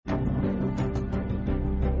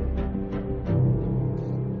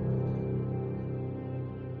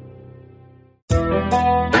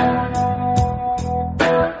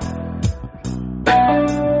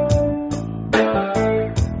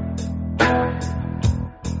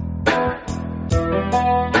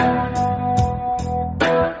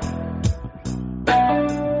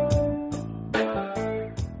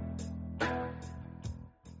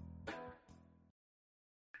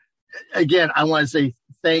again, I want to say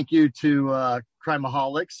thank you to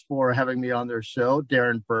Crimeaholics for having me on their show.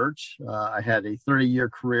 Darren Birch. I had a 30-year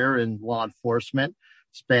career in law enforcement,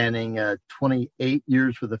 spanning 28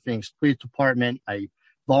 years with the Phoenix Police Department. I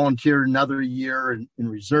volunteered another year in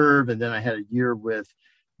reserve, and then I had a year with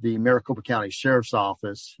the Maricopa County Sheriff's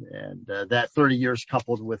Office. And that 30 years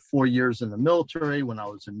coupled with 4 years in the military when I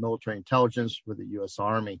was in military intelligence with the U.S.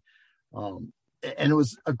 Army. And it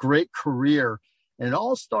was a great career. And it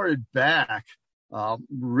all started back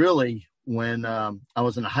really when I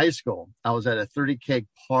was in high school. I was at a 30 keg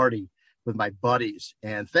party with my buddies,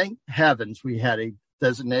 and thank heavens we had a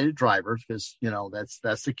designated driver, because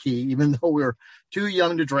that's the key. Even though we were too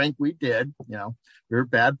young to drink, we did. We were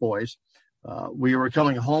bad boys. We were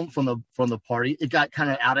coming home from the party. It got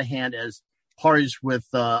kind of out of hand, as parties with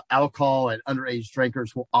alcohol and underage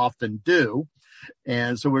drinkers will often do.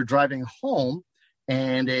 And so we're driving home,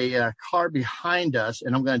 and a car behind us,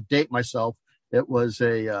 and I'm going to date myself. It was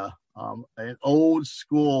an old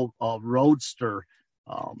school Roadster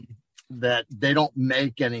that they don't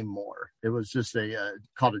make anymore. It was just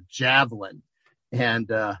called a Javelin. And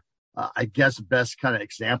I guess the best kind of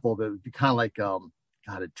example of it would be kind of like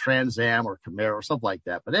a Trans Am or Camaro or something like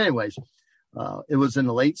that. But anyways, it was in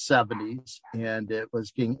the late 70s, and it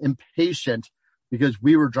was getting impatient because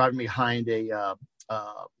we were driving behind a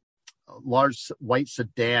large white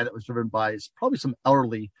sedan that was driven by probably some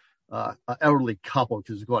elderly couple,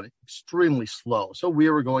 because it was going extremely slow. So we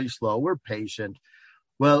were going slow. We're patient.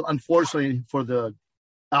 Well, unfortunately for the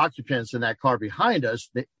occupants in that car behind us,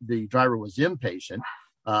 the driver was impatient,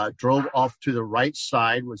 drove off to the right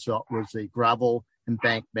side, which was a gravel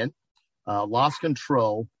embankment, lost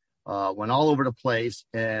control, went all over the place,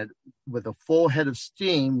 and with a full head of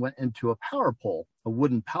steam went into a power pole, a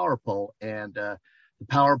wooden power pole, and the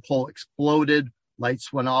power pole exploded.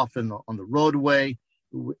 Lights went off on the roadway.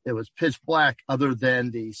 It was pitch black other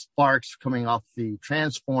than the sparks coming off the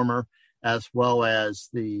transformer, as well as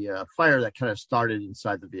the fire that kind of started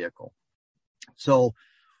inside the vehicle. So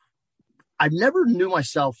I never knew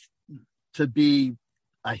myself to be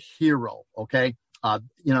a hero. Okay.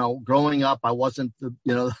 Growing up, I wasn't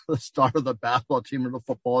the star of the basketball team or the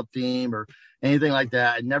football team or anything like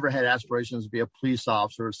that. I never had aspirations to be a police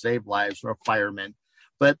officer or save lives or a fireman.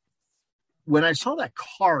 But when I saw that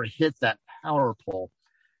car hit that power pole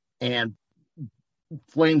and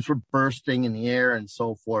flames were bursting in the air and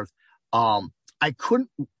so forth, I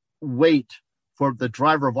couldn't wait for the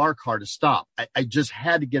driver of our car to stop. I just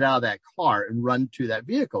had to get out of that car and run to that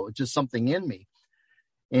vehicle. It's just something in me.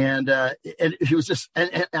 And he was just,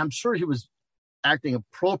 and I'm sure he was acting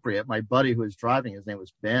appropriate. My buddy who was driving, his name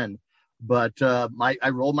was Ben, but I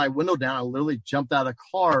rolled my window down. I literally jumped out of the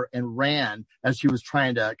car and ran as he was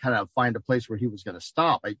trying to kind of find a place where he was going to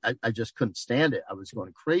stop. I just couldn't stand it. I was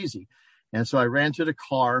going crazy. And so I ran to the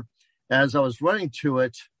car. As I was running to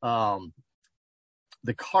it,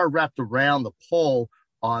 the car wrapped around the pole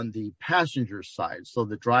on the passenger side. So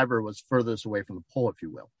the driver was furthest away from the pole, if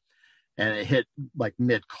you will. And it hit like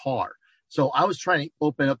mid-car. So I was trying to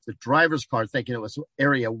open up the driver's car, thinking it was an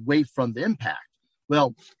area away from the impact.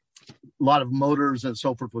 Well, a lot of motors and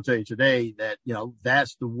so forth will tell you today that,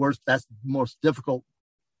 that's the worst, that's the most difficult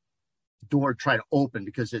door to try to open,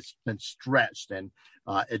 because it's been stretched and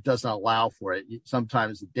it doesn't allow for it.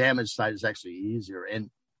 Sometimes the damaged side is actually easier.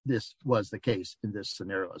 And this was the case in this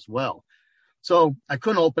scenario as well. So I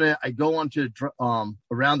couldn't open it. I go onto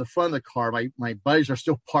around the front of the car. My buddies are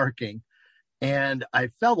still parking, and I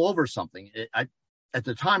fell over something. At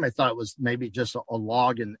the time, I thought it was maybe just a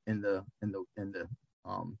log in the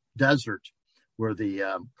desert where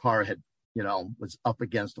the car had, was up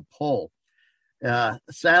against a pole.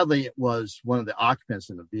 Sadly, it was one of the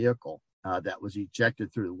occupants in the vehicle that was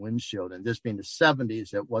ejected through the windshield. And this being the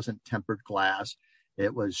 70s, it wasn't tempered glass.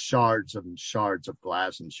 It was shards of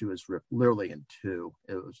glass, and she was ripped literally in two.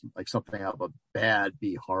 It was like something out of a bad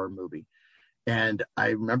B horror movie. And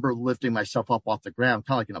I remember lifting myself up off the ground,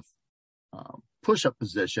 kind of like in a push-up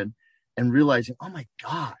position, and realizing, oh my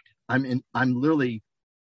God, I'm literally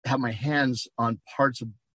have my hands on parts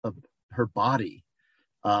of her body.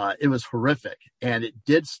 It was horrific, and it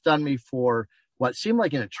did stun me for what seemed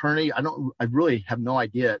like an eternity. I really have no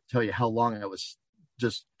idea to tell you how long I was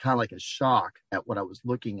just kind of like a shock at what I was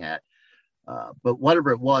looking at. But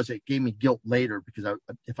whatever it was, it gave me guilt later, because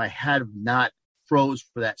if I had not froze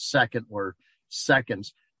for that second or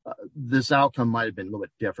seconds, this outcome might have been a little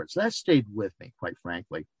bit different. So that stayed with me, quite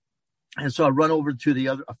frankly. And so I run over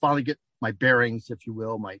to I finally get my bearings, if you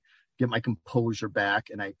will, get my composure back,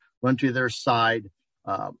 and I run to their side.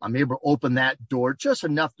 I'm able to open that door just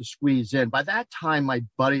enough to squeeze in. By that time, my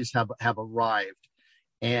buddies have arrived.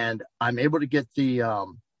 and I'm able to get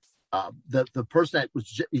the person that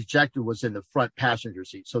was ejected was in the front passenger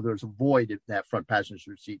seat. So there's a void in that front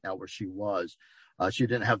passenger seat now where she was. She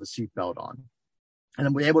didn't have the seatbelt on. And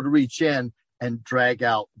I'm able to reach in and drag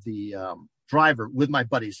out the driver with my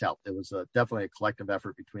buddy's help. It was definitely a collective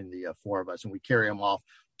effort between the four of us. And we carry him off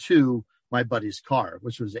to my buddy's car,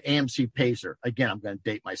 which was the AMC Pacer. Again, I'm going to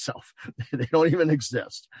date myself. They don't even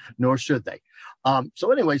exist, nor should they.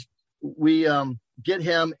 So anyways, we get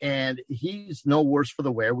him, and he's no worse for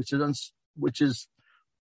the wear, which is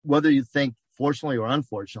whether you think fortunately or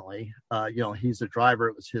unfortunately, he's the driver.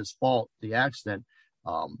 It was his fault, the accident.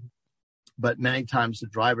 But many times the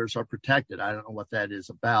drivers are protected. I don't know what that is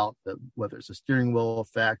about, whether it's a steering wheel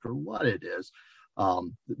effect or what it is.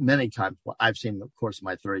 Many times I've seen, of course, in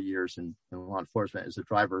my 30 years in law enforcement, is the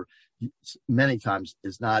driver many times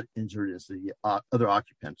is not injured as the other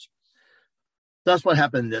occupants. That's what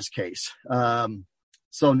happened in this case.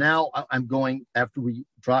 So now I'm going, after we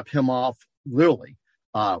drop him off, literally,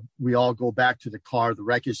 we all go back to the car, the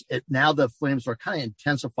wreckage. Now the flames are kind of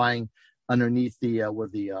intensifying underneath where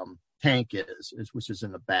the tank is, which is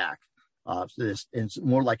in the back. So it's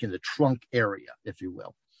more like in the trunk area, if you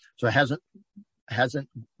will. So it hasn't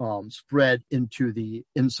spread into the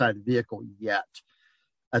inside of the vehicle yet.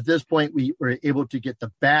 At this point, we were able to get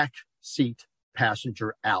the back seat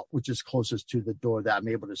passenger out, which is closest to the door that I'm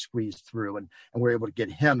able to squeeze through, and we're able to get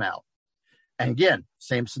him out. And again,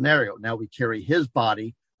 same scenario. Now we carry his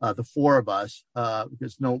body, the four of us,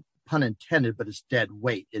 because no pun intended, but it's dead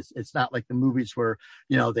weight. It's not like the movies where,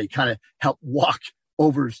 they kind of help walk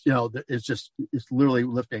over, it's literally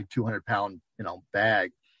lifting a 200-pound,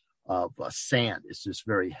 bag of sand. It's just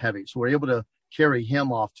very heavy. So we're able to carry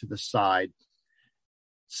him off to the side.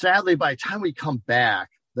 Sadly, by the time we come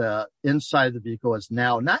back, the inside of the vehicle is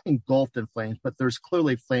now not engulfed in flames, but there's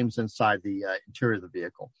clearly flames inside the interior of the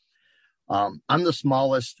vehicle. I'm the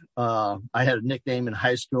smallest. I had a nickname in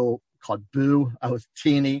high school called Boo. I was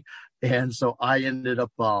teeny. And so I ended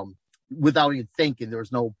up, without even thinking, there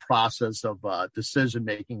was no process of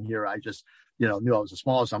decision-making here. I just, knew I was the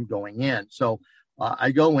smallest. I'm going in. So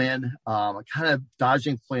I go in, kind of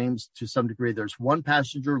dodging flames to some degree. There's one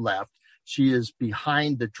passenger left. She is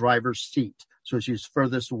behind the driver's seat. So she's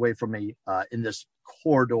furthest away from me in this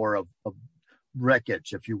corridor of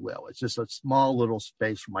wreckage, if you will. It's just a small little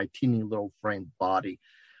space for my teeny little framed body.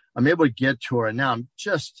 I'm able to get to her, and now I'm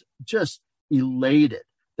just elated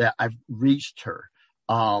that I've reached her.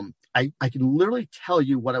 I can literally tell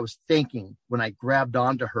you what I was thinking when I grabbed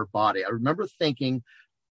onto her body. I remember thinking,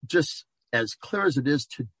 just as clear as it is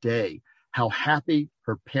today, how happy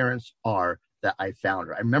her parents are that I found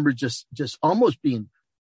her. I remember just almost being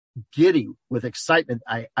giddy with excitement.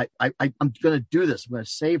 I'm going to do this. I'm going to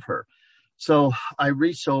save her. So I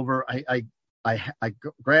reach over, I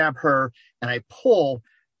grab her, and I pull,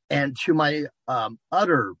 and to my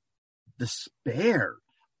utter despair,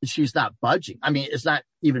 she's not budging. I mean, it's not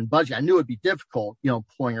even budging. I knew it'd be difficult,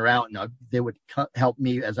 pulling her out, and they would help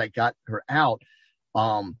me as I got her out.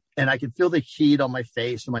 And I could feel the heat on my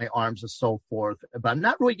face and my arms and so forth, but I'm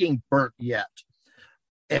not really getting burnt yet.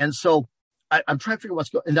 And so I'm trying to figure what's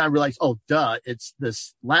going on. And then I realized, oh, duh, it's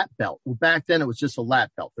this lap belt. Well, back then it was just a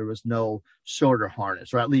lap belt. There was no shoulder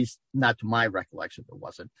harness, or at least not to my recollection, there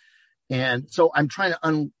wasn't. And so I'm trying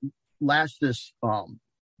to unlatch this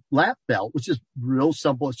lap belt, which is real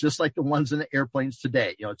simple. It's just like the ones in the airplanes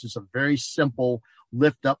today. It's just a very simple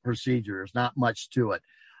lift up procedure. There's not much to it.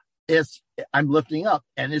 I'm lifting up,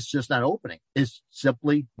 and it's just not opening. It's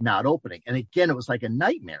simply not opening. And again, it was like a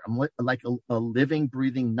nightmare. I'm like a living,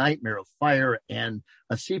 breathing nightmare of fire and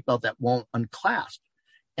a seatbelt that won't unclasp.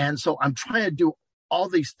 And so I'm trying to do all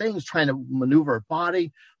these things, trying to maneuver her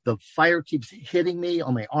body. The fire keeps hitting me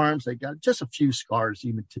on my arms. I got just a few scars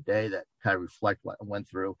even today that kind of reflect what I went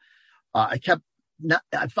through. I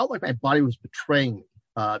felt like my body was betraying me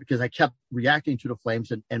because I kept reacting to the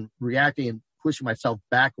flames and reacting and pushing myself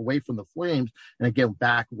back away from the flames, and again,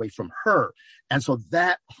 back away from her. And so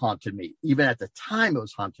that haunted me. Even at the time, it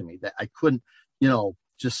was haunting me that I couldn't,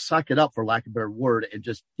 just suck it up, for lack of a better word, and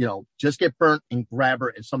just get burnt and grab her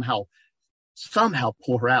and somehow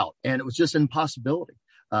pull her out. And it was just an impossibility.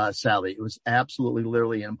 Sadly, it was absolutely,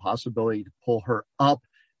 literally an impossibility to pull her up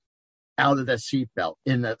out of that seatbelt.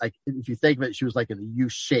 If you think of it, she was like in the U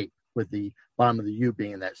shape, with the bottom of the U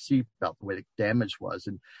being in that seatbelt, the way the damage was.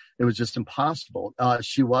 And it was just impossible.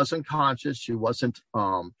 She wasn't conscious. She wasn't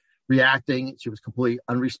reacting. She was completely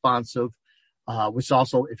unresponsive, which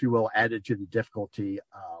also, if you will, added to the difficulty.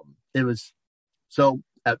 So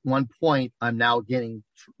at one point, I'm now getting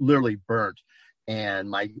literally burnt. And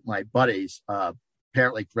my buddies,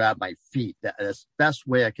 apparently grabbed my feet. That's the best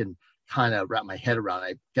way I can kind of wrap my head around it.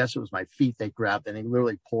 I guess it was my feet they grabbed, and they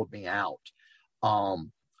literally pulled me out.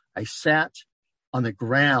 I sat on the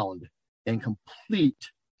ground in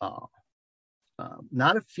complete,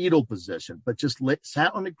 not a fetal position, but just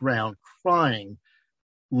sat on the ground crying,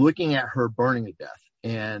 looking at her burning to death.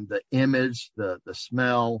 And the image, the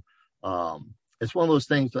smell, it's one of those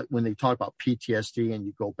things that when they talk about PTSD and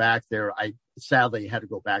you go back there, I sadly had to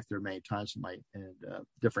go back there many times and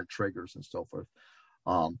different triggers and so forth.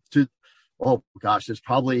 It's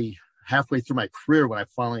probably halfway through my career when I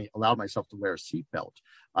finally allowed myself to wear a seatbelt.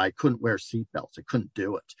 I couldn't wear seatbelts. I couldn't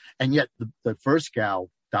do it. And yet the first gal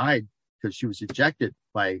died because she was ejected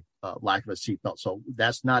by lack of a seatbelt. So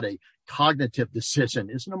that's not a cognitive decision.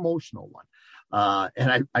 It's an emotional one.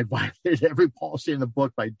 And I violated every policy in the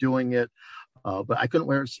book by doing it. But I couldn't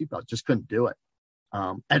wear a seatbelt, just couldn't do it.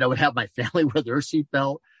 And I would have my family wear their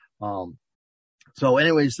seatbelt. So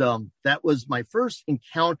anyways, that was my first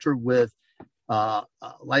encounter with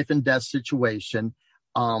life and death situation.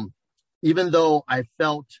 Even though I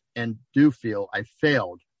felt and do feel I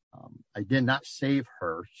failed, I did not save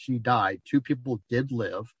her. She died. 2 people did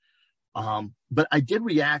live. But I did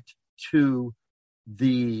react to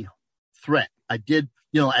the threat. I did,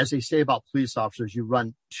 as they say about police officers, you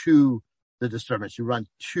run to the disturbance, you run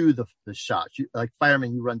to the shots. Like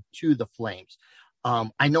firemen, you run to the flames.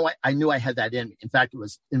 I knew I had that in me. In fact, it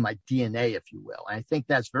was in my DNA, if you will. And I think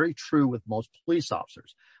that's very true with most police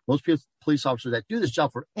officers. Most police officers that do this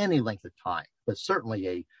job for any length of time, but certainly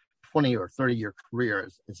a 20 or 30-year career,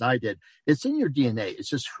 as I did, it's in your DNA. It's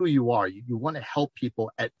just who you are. You want to help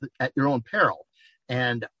people at your own peril.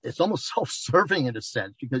 And it's almost self-serving in a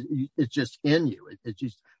sense because it's just in you. It's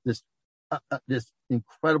just this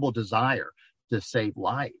incredible desire to save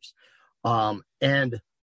lives. And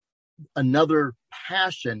another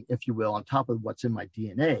passion, if you will, on top of what's in my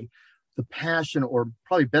DNA, the passion, or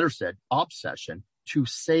probably better said, obsession to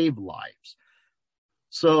save lives.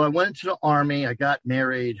 So I went into the Army. I got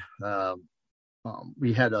married.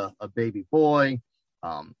 We had a baby boy.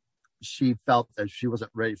 She felt that she wasn't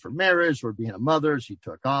ready for marriage or being a mother. She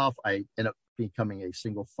took off. I ended up becoming a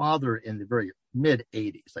single father in the very mid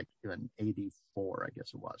 80s, like even 84, I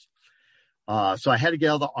guess it was. So I had to get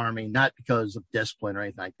out of the Army, not because of discipline or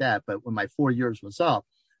anything like that, but when my 4 years was up,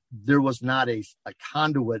 there was not a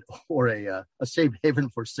conduit or a safe haven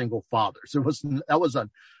for single fathers. That was an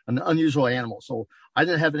unusual animal. So I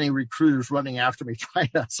didn't have any recruiters running after me trying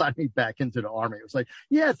to sign me back into the Army. It was like,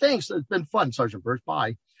 yeah, thanks. It's been fun, Sergeant Birch.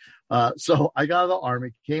 Bye. So I got out of the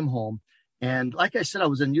Army, came home. And like I said, I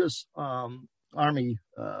was in U.S. Army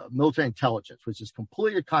military intelligence, which is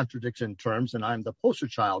completely a contradiction in terms, and I'm the poster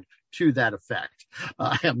child to that effect.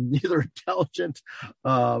 I am neither intelligent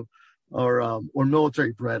or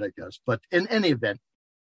military bred, I guess. But in any event,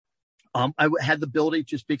 I had the ability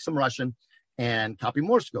to speak some Russian and copy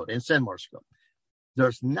Morse code and send Morse code.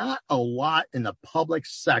 There's not a lot in the public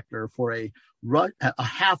sector for a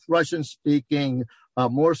half Russian speaking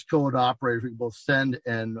Morse code operator who will send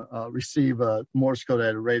and receive a Morse code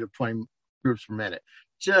at a rate of 20 groups per minute.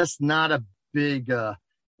 Just not a big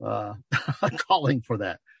calling for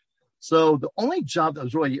that. So the only job that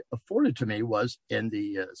was really afforded to me was in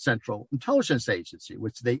the Central Intelligence Agency,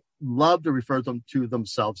 which they love to refer to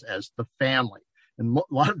themselves as the family. And a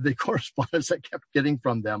lot of the correspondence I kept getting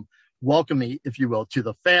from them welcome me, if you will, to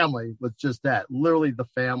the family was just that, literally the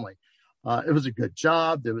family. It was a good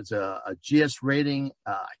job. There was a GS rating.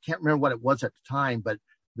 I can't remember what it was at the time, but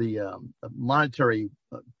the monetary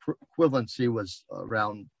equivalency was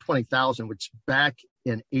around 20,000, which back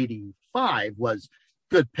in 85 was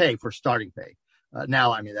good pay for starting pay.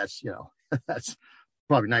 Now, I mean, that's, that's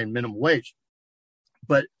probably not even minimum wage.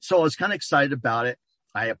 But so I was kind of excited about it.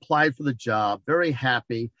 I applied for the job, very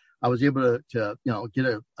happy. I was able to get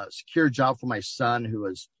a secure job for my son, who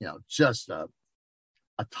was, just a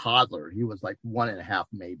toddler. He was like 1.5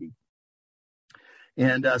 maybe.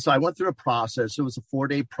 And so I went through a process. It was a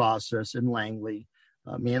 4-day process in Langley,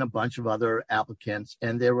 me and a bunch of other applicants,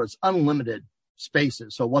 and there was unlimited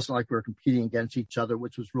spaces. So it wasn't like we were competing against each other,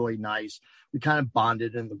 which was really nice. We kind of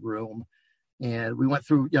bonded in the room. And we went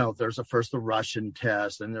through, there's the Russian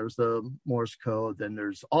test, and there's the Morse code, then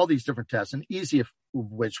there's all these different tests, and easy of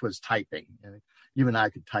which was typing. And even I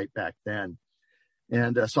could type back then.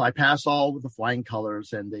 And so I passed all with the flying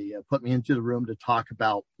colors, and they put me into the room to talk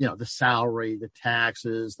about, the salary, the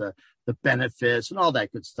taxes, the benefits, and all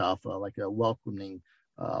that good stuff, like a welcoming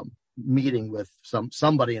meeting with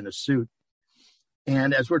somebody in a suit.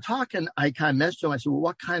 And as we're talking, I kind of messaged him. I said, well,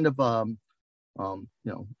 what kind of,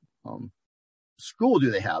 school do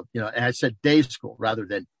they have? And I said day school rather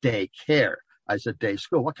than day care. I said, day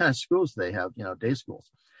school. What kind of schools do they have? Day schools.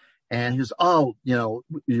 And he goes, oh,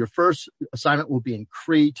 your first assignment will be in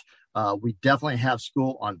Crete. We definitely have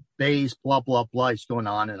school on base, blah, blah, blah. He's going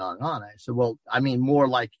on and on and on. I said, well, I mean, more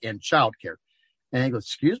like in childcare. And he goes,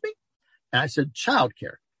 excuse me? And I said,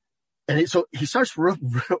 childcare. And he starts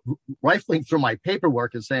rifling through my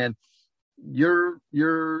paperwork and saying, you're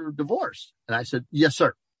divorced. And I said, yes,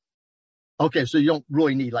 sir. Okay, so you don't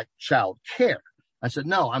really need like child care. I said,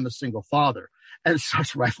 no, I'm a single father. And he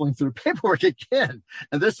starts rifling through paperwork again.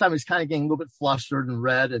 And this time he's kind of getting a little bit flustered and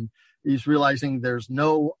red. And he's realizing there's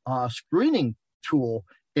no screening tool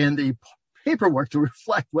in the paperwork to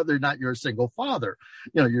reflect whether or not you're a single father.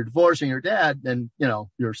 You're divorcing your dad and,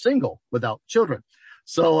 you're single without children.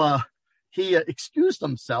 So he excused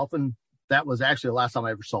himself. And that was actually the last time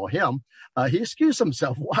I ever saw him. He excused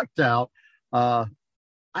himself, walked out.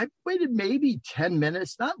 I waited maybe 10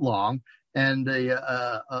 minutes, not long. And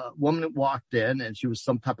a woman walked in, and she was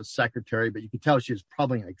some type of secretary, but you could tell she was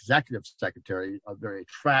probably an executive secretary, very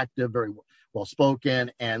attractive, very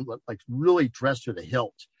well-spoken, and like really dressed to the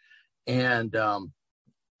hilt. And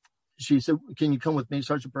she said, can you come with me,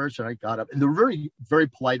 Sergeant Birch? And I got up. And they're very, very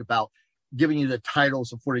polite about giving you the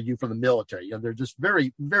titles afforded you from the military. They're just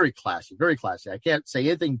very, very classy, very classy. I can't say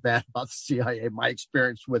anything bad about the CIA, my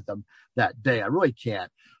experience with them that day. I really can't.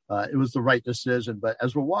 It was the right decision. But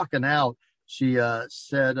as we're walking out, she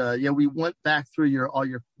said, we went back through all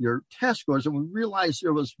your test scores, and we realized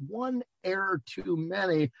there was one error too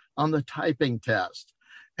many on the typing test.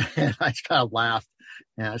 And I kind of laughed.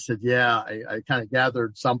 And I said, I kind of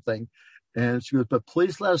gathered something. And she goes, but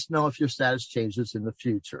please let us know if your status changes in the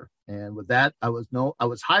future. And with that, I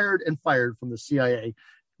was hired and fired from the CIA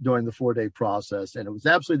during the 4-day process. And it was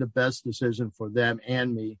absolutely the best decision for them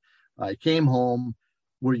and me. I came home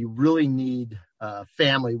where you really need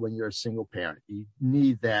family when you're a single parent. You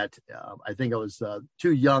need that. I think I was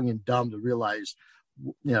too young and dumb to realize,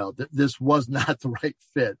 that this was not the right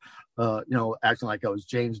fit. Acting like I was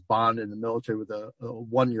James Bond in the military with a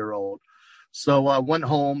 1-year-old. So I went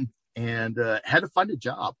home and had to find a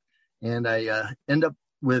job. And I ended up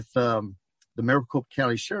with the Maricopa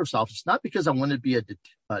County Sheriff's Office, not because I wanted to be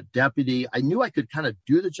a deputy. I knew I could kind of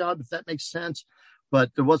do the job, if that makes sense,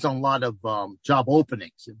 but there wasn't a lot of job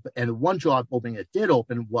openings. And one job opening that did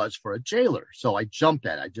open was for a jailer. So I jumped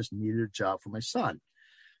at it. I just needed a job for my son,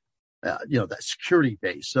 that security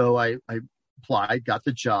base. So I applied, got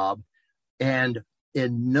the job. And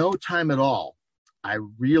in no time at all, I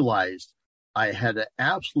realized I had an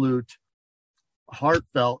absolute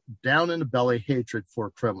heartfelt, down in the belly hatred for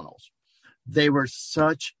criminals. They were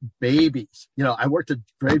such babies. I worked a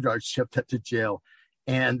graveyard shift at the jail,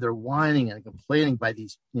 and they're whining and complaining by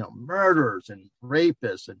these, murderers and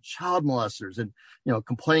rapists and child molesters and,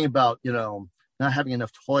 complaining about, not having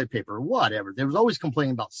enough toilet paper or whatever. They was always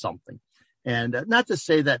complaining about something. And not to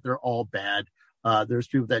say that they're all bad. There's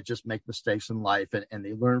people that just make mistakes in life and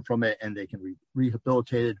they learn from it and they can be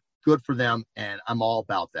rehabilitated. Good for them. And I'm all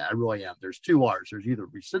about that. I really am. There's 2 R's. There's either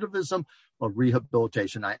recidivism or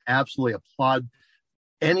rehabilitation. I absolutely applaud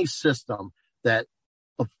any system that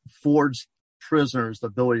affords prisoners the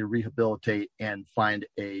ability to rehabilitate and find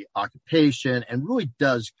a occupation and really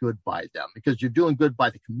does good by them, because you're doing good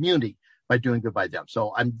by the community by doing good by them.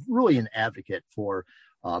 So I'm really an advocate for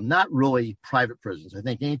not really private prisons. I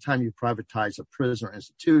think anytime you privatize a prison or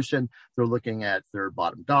institution, they're looking at their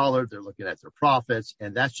bottom dollar, they're looking at their profits,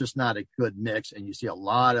 and that's just not a good mix. And you see a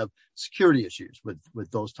lot of security issues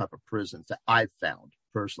with those type of prisons that I've found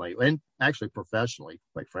personally, and actually professionally,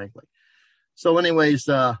 quite frankly. So anyways,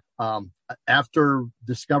 after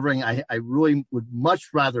discovering I really would much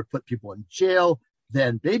rather put people in jail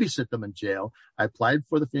than babysit them in jail, I applied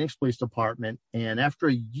for the Phoenix Police Department. And after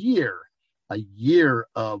a year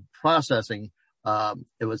of processing,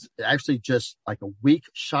 it was actually just like a week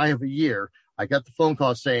shy of a year, I got the phone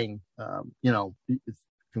call saying,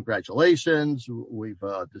 congratulations, we've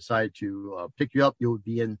decided to pick you up. You'll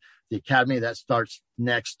be in the academy that starts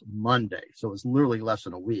next Monday. So it was literally less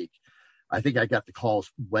than a week. I think I got the calls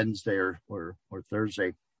Wednesday or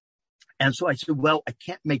Thursday. And so I said, well, I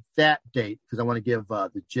can't make that date because I want to give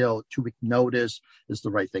the jail 2-week notice. Is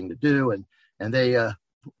the right thing to do. And they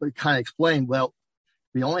kind of explained, well,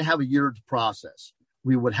 we only have a year to process.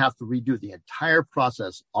 We would have to redo the entire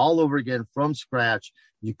process all over again from scratch.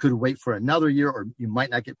 You could wait for another year, or you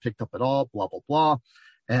might not get picked up at all, blah, blah, blah.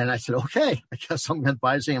 And I said, okay, I guess I'm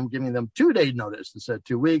advising I'm giving them 2-day notice instead of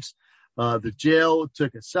 2 weeks. The jail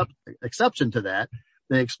took exception to that.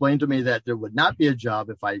 They explained to me that there would not be a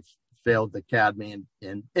job if I failed the academy,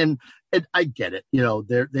 and I get it.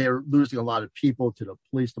 They're losing a lot of people to the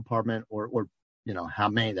police department or how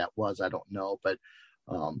many that was, I don't know. But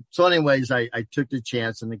so anyways, I took the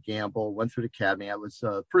chance and the gamble, went through the academy. I was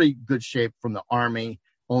pretty good shape from the Army,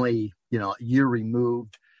 only, a year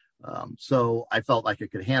removed. So I felt like I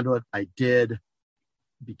could handle it. I did,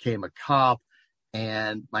 became a cop.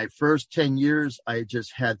 And my first 10 years, I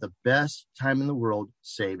just had the best time in the world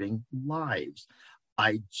saving lives.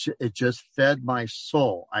 It just fed my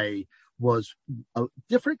soul. I was a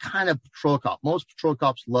different kind of patrol cop. Most patrol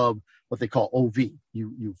cops love what they call OV.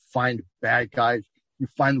 You find bad guys, you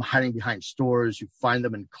find them hiding behind stores, you find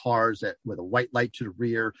them in cars with a white light to the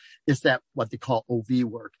rear. It's that what they call OV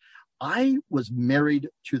work. I was married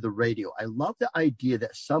to the radio. I love the idea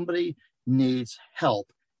that somebody needs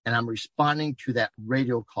help and I'm responding to that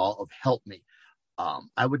radio call of help me.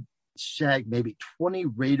 I would shag maybe 20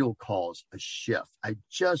 radio calls a shift. I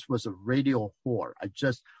just was a radio whore. I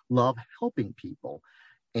just love helping people,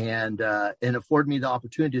 and afforded me the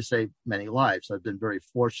opportunity to save many lives. I've been very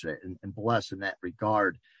fortunate and blessed in that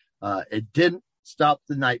regard. It didn't stop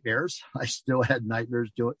the nightmares. I still had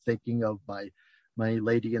nightmares thinking of my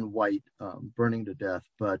lady in white burning to death,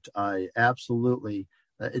 but I absolutely,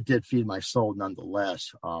 it did feed my soul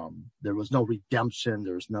nonetheless. There was no redemption.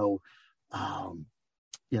 There was no,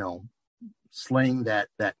 slaying that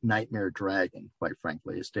nightmare dragon, quite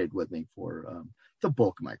frankly. It stayed with me for the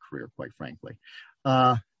bulk of my career, quite frankly.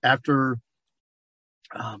 After,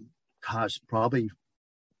 probably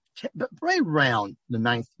right around the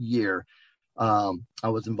 9th year, I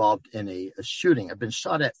was involved in a shooting. I've been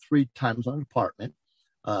shot at 3 times on an apartment.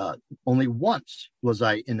 Only once was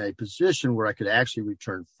I in a position where I could actually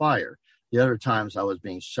return fire. The other times I was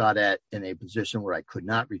being shot at in a position where I could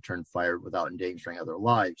not return fire without endangering other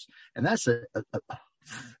lives. And that's a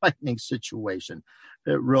frightening situation.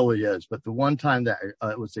 It really is. But the one time that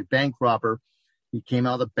it was a bank robber, he came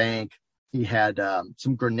out of the bank. He had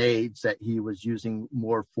some grenades that he was using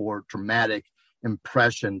more for dramatic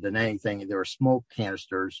impression than anything. They were smoke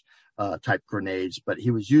canisters type grenades, but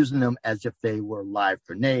he was using them as if they were live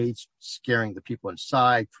grenades, scaring the people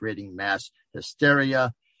inside, creating mass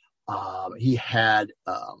hysteria. He had,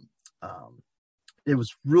 it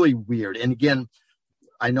was really weird. And again,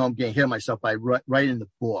 I know I'm getting ahead of myself by writing the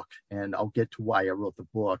book, and I'll get to why I wrote the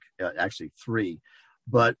book, actually 3.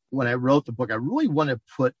 But when I wrote the book, I really want to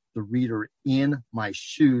put the reader in my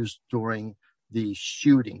shoes during the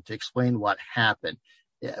shooting to explain what happened.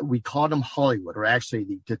 We called him Hollywood, or actually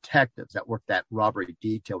the detectives that worked that robbery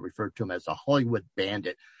detail referred to him as a Hollywood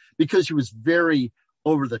bandit, because he was very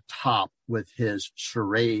over the top with his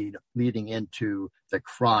charade leading into the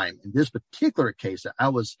crime. In this particular case that I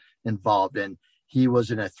was involved in, he was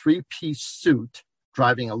in a 3-piece suit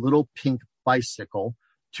driving a little pink bicycle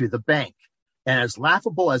to the bank. And as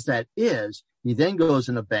laughable as that is, he then goes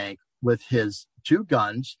in the bank with his 2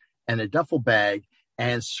 guns and a duffel bag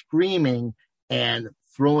and screaming and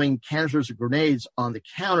throwing canisters of grenades on the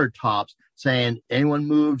countertops, saying, anyone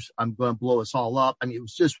moves, I'm going to blow us all up. I mean,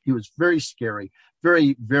 he was very scary,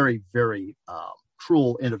 very, very, very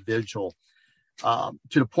cruel individual, to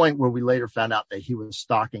the point where we later found out that he was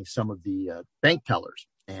stalking some of the bank tellers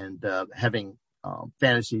and having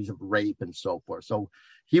fantasies of rape and so forth. So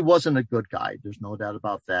he wasn't a good guy. There's no doubt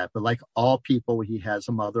about that. But like all people, he has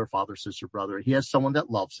a mother, father, sister, brother. He has someone that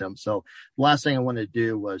loves him. So the last thing I wanted to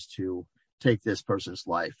do was to take this person's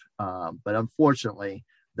life. But unfortunately,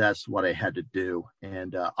 that's what I had to do.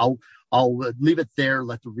 And I'll leave it there,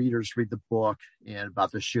 let the readers read the book and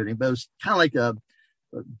about the shooting. But it was kind of like a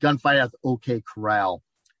gunfight at the OK Corral.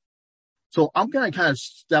 So I'm going to kind of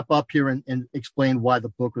step up here and explain why the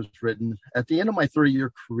book was written. At the end of my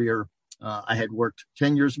 30-year career, I had worked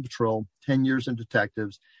 10 years in patrol, 10 years in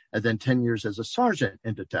detectives, and then 10 years as a sergeant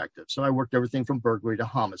in detectives. So I worked everything from burglary to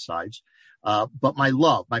homicides. But my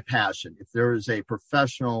love, my passion, if there is a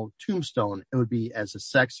professional tombstone, it would be as a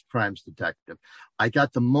sex crimes detective. I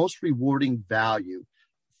got the most rewarding value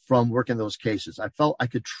from working those cases. I felt I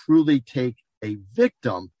could truly take a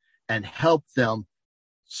victim and help them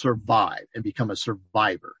survive and become a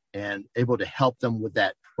survivor, and able to help them with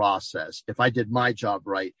that process if I did my job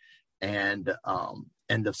right and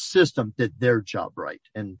the system did their job right.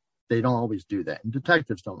 And they don't always do that. And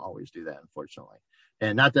detectives don't always do that, unfortunately.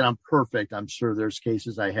 And not that I'm perfect. I'm sure there's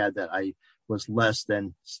cases I had that I was less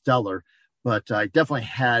than stellar, but I definitely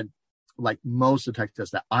had, like most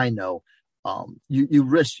detectives that I know, you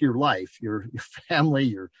risk your life, your family,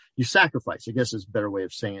 you sacrifice, I guess is a better way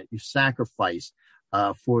of saying it. You sacrifice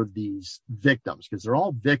for these victims, because they're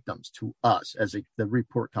all victims to us as the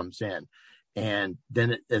report comes in. And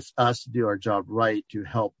then it's us to do our job right to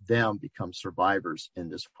help them become survivors in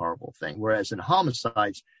this horrible thing. Whereas in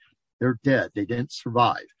homicides, they're dead. They didn't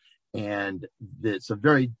survive. And it's a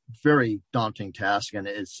very, very daunting task. And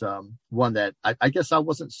it's one that I guess I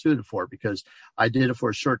wasn't suited for, because I did it for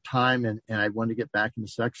a short time and I wanted to get back into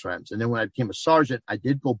sex crimes. And then when I became a sergeant, I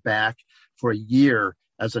did go back for a year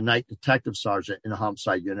as a night detective sergeant in a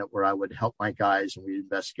homicide unit, where I would help my guys and we'd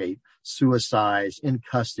investigate suicides, in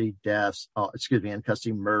custody deaths, in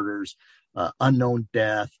custody murders, unknown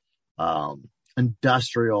death,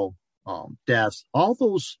 industrial deaths. All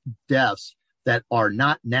those deaths that are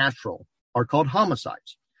not natural are called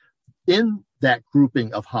homicides. In that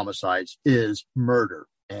grouping of homicides is murder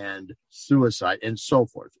and suicide and so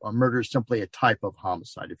forth. Murder is simply a type of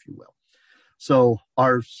homicide, if you will. So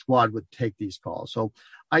our squad would take these calls. So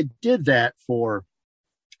I did that for,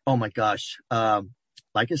 like I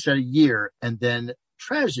said, a year. And then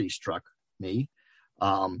tragedy struck me.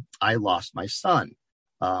 I lost my son.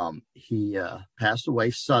 He passed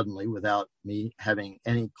away suddenly without me having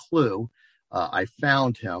any clue. I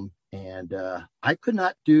found him, and I could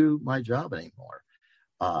not do my job anymore.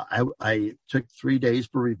 I took 3 days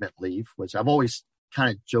bereavement leave, which I've always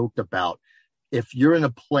kind of joked about. If you're in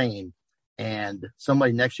a plane and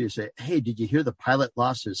somebody next to you say, "Hey, did you hear the pilot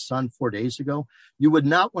lost his son 4 days ago?" You would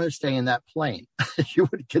not want to stay in that plane. You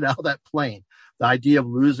would get out of that plane. The idea of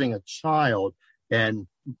losing a child and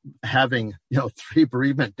having, 3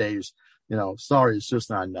 bereavement days, sorry, it's just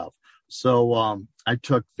not enough. So I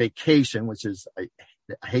took vacation, which is, I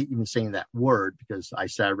hate even saying that word, because I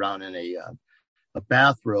sat around in a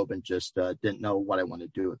bathrobe and just didn't know what I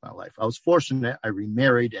wanted to do with my life. I was fortunate. I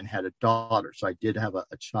remarried and had a daughter. So I did have a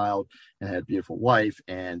child and had a beautiful wife,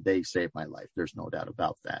 and they saved my life. There's no doubt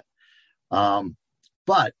about that.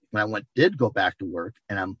 But when I did go back to work,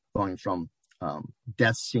 and I'm going from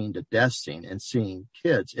death scene to death scene and seeing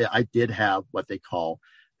kids, I did have what they call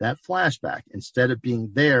that flashback. Instead of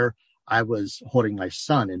being there, I was holding my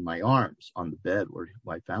son in my arms on the bed where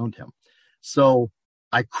I found him. So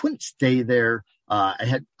I couldn't stay there.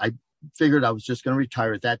 I figured I was just going to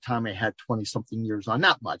retire. At that time, I had 20 something years on,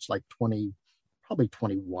 not much, like 20, probably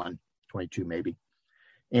 21, 22 maybe.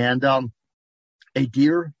 And a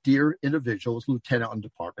dear individual was lieutenant on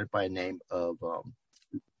department by the name of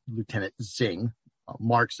Lieutenant Zing,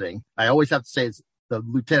 Mark Zing. I always have to say it's the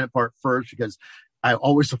lieutenant part first, because I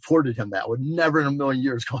always afforded him that. I would never in a million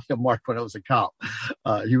years call him Mark when I was a cop.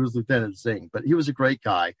 He was Lieutenant Zing, but he was a great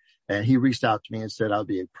guy. And he reached out to me and said, I'll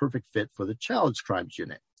be a perfect fit for the Child's Crimes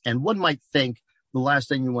Unit. And one might think the last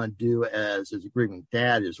thing you want to do as a grieving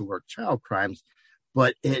dad is work child crimes.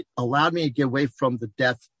 But it allowed me to get away from the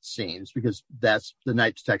death scenes, because that's the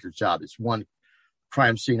night detective's job. It's one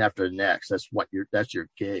crime scene after the next. That's your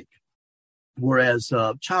gig. Whereas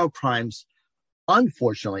child crimes,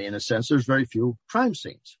 unfortunately, in a sense, there's very few crime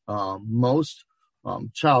scenes. Most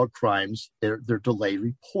child crimes, they're delayed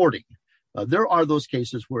reporting. There are those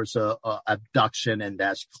cases where it's a abduction and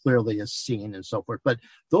that's clearly a scene and so forth. But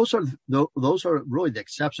those are really the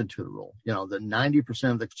exception to the rule. The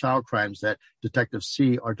 90% of the child crimes that detectives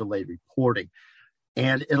see are delayed reporting.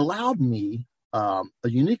 And it allowed me a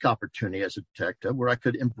unique opportunity as a detective where I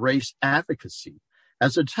could embrace advocacy.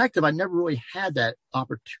 As a detective, I never really had that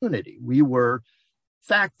opportunity. We were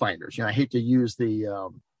fact finders. I hate to use the,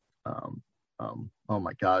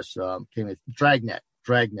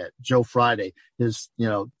 Dragnet, Joe Friday, his,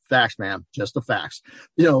 facts, man, just the facts.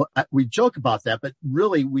 We joke about that, but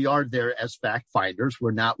really we are there as fact finders. We're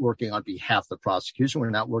not working on behalf of the prosecution. We're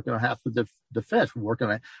not working on behalf of the defense. We're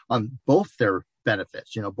working on both their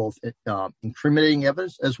benefits, both incriminating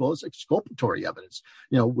evidence as well as exculpatory evidence.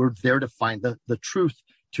 We're there to find the truth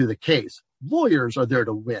to the case. Lawyers are there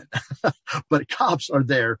to win, but cops are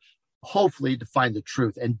there hopefully to find the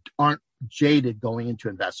truth and aren't jaded going into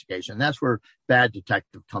investigation. That's where bad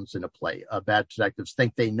detective comes into play. Bad detectives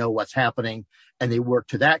think they know what's happening and they work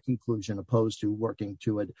to that conclusion, opposed to working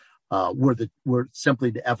to it where simply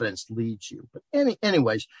the evidence leads you. But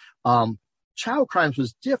anyways, child crimes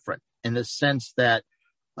was different in the sense that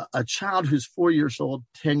a child who's 4 years old,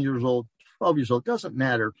 10 years old, 12 years old, doesn't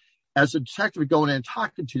matter. As a detective going in and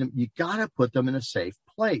talking to them, you got to put them in a safe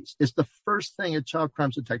place. It's the first thing a child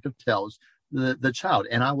crimes detective tells the child,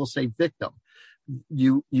 and I will say victim.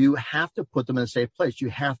 You have to put them in a safe place. You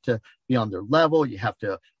have to be on their level. You have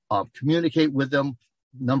to communicate with them.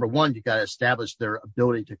 Number one, you got to establish their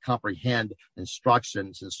ability to comprehend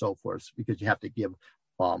instructions and so forth, because you have to give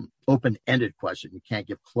open-ended questions. You can't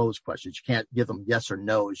give closed questions. You can't give them yes or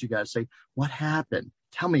no's. You got to say, what happened?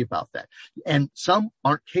 Tell me about that. And some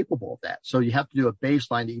aren't capable of that. So you have to do a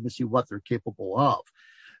baseline to even see what they're capable of.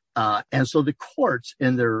 And so the courts,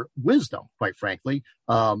 in their wisdom, quite frankly,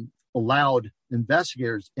 allowed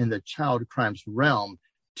investigators in the child crimes realm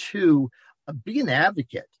to be an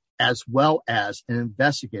advocate as well as an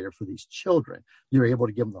investigator for these children. You're able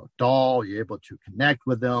to give them a doll. You're able to connect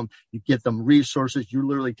with them. You get them resources. You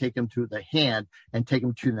literally take them to the hand and take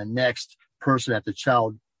them to the next person at the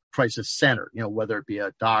child crisis center, whether it be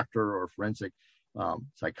a doctor or a forensic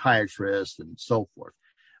psychiatrist and so forth.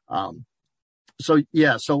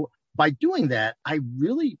 So by doing that, I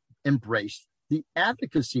really embraced the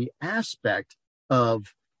advocacy aspect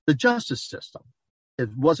of the justice system. It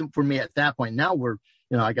wasn't for me at that point. Now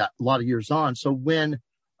I got a lot of years on. So when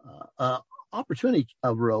opportunity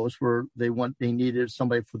arose where they needed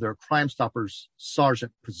somebody for their Crime Stoppers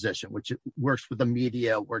sergeant position, which works with the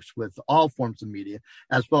media, works with all forms of media,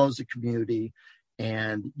 as well as the community.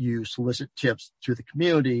 And you solicit tips to the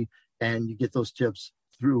community, and you get those tips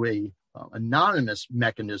through a anonymous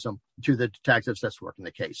mechanism to the detectives that's working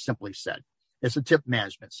the case. Simply said, it's a tip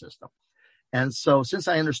management system. And so since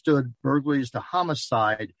I understood burglaries to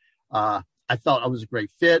homicide, I thought I was a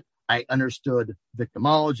great fit. I understood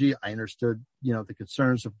victimology. I understood, the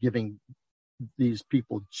concerns of giving these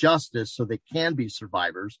people justice so they can be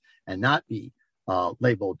survivors and not be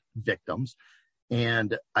labeled victims.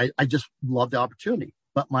 And I just loved the opportunity.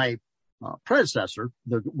 But my predecessor,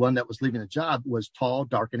 the one that was leaving the job, was tall,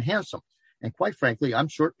 dark, and handsome. And quite frankly, I'm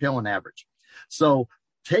short, pale, and average. So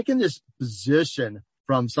taking this position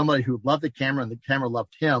from somebody who loved the camera and the camera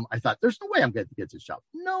loved him, I thought, there's no way I'm going to get this job.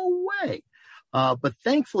 No way. But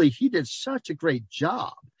thankfully, he did such a great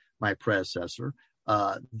job, my predecessor,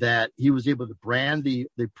 that he was able to brand the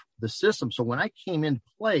system. So when I came into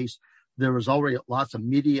place, there was already lots of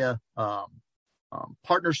media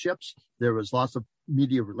partnerships. There was lots of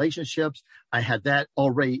media relationships. I had that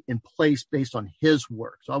already in place based on his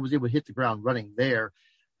work. So I was able to hit the ground running there.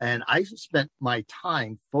 And I spent my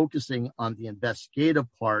time focusing on the investigative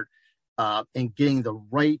part and getting the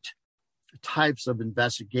right types of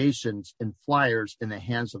investigations and flyers in the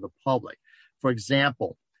hands of the public. For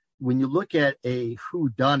example, when you look at a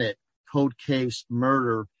whodunit cold case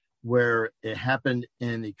murder where it happened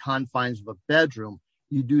in the confines of a bedroom,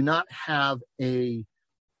 you do not have a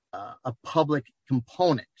public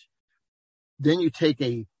component. Then you take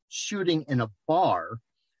a shooting in a bar,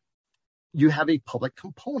 you have a public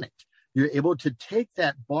component. You're able to take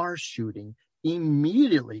that bar shooting,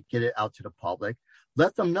 immediately get it out to the public,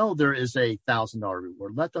 let them know there is a $1,000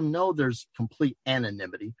 reward. Let them know there's complete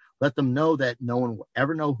anonymity. Let them know that no one will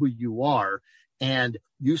ever know who you are. And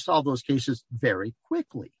you solve those cases very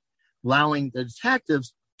quickly, allowing the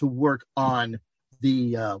detectives to work on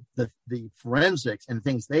the forensics and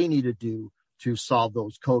things they need to do to solve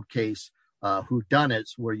those cold case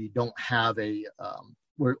whodunits where you don't have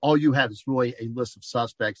where all you have is really a list of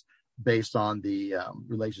suspects based on the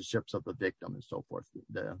relationships of the victim and so forth,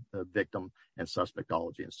 the victim and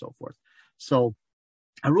suspectology and so forth. So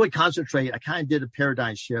I really I kind of did a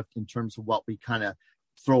paradigm shift in terms of what we kind of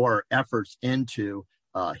throw our efforts into,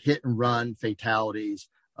 hit and run fatalities,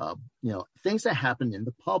 things that happen in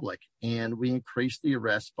the public, and we increased the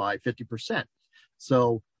arrests by 50%.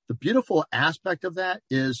 So the beautiful aspect of that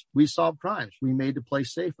is we solved crimes. We made the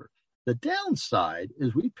place safer. The downside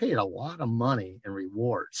is we paid a lot of money in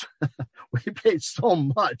rewards. We paid so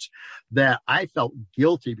much that I felt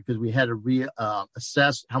guilty because we had to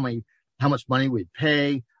reassess how much money we'd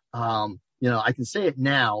pay. I can say it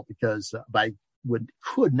now because I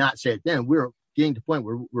could not say it then. We were getting to the point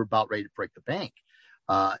where we're about ready to break the bank.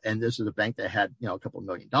 And this is a bank that had, a couple $1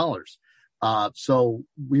 million. So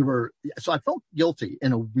I felt guilty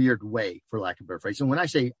in a weird way, for lack of a better phrase. And when I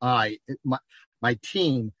say my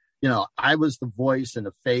team, I was the voice and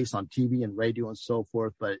the face on TV and radio and so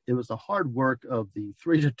forth, but it was the hard work of the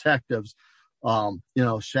three detectives,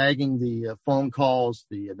 shagging the phone calls,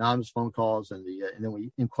 the anonymous phone calls, and then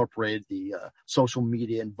we incorporated the social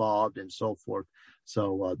media involved and so forth.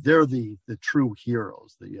 So they're the true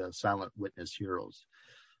heroes, the silent witness heroes.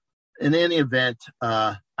 In any event,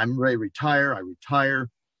 I'm ready to retire. I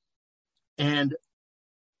retire, and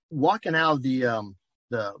walking out of the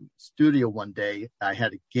studio one day, I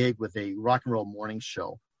had a gig with a rock and roll morning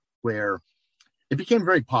show where it became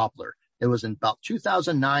very popular. It was in about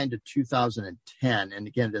 2009 to 2010. And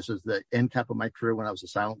again, this was the end cap of my career when I was a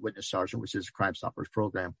silent witness sergeant, which is a Crime Stoppers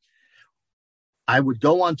program. I would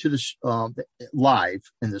go on to the live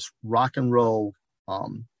in this rock and roll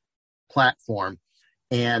platform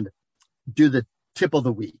and do the tip of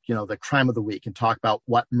the week, the crime of the week, and talk about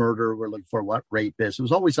what murder we're looking for, what rape is. It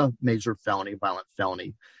was always a major felony, violent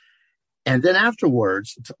felony. And then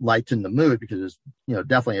afterwards, to lighten the mood, because it's,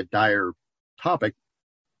 definitely a dire topic,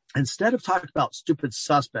 instead of talking about stupid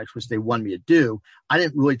suspects, which they wanted me to do, I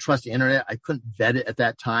didn't really trust the internet. I couldn't vet it at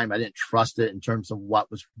that time. I didn't trust it in terms of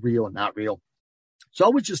what was real and not real. So I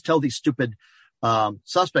would just tell these stupid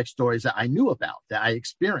suspect stories that I knew about, that I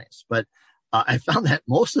experienced. But I found that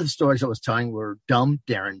most of the stories I was telling were dumb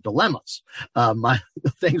Darren dilemmas. The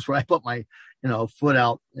things where I put my, foot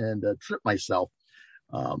out and trip myself.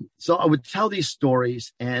 So I would tell these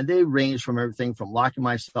stories, and they range from everything from locking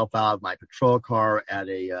myself out of my patrol car at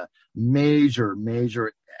a major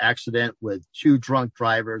accident with two drunk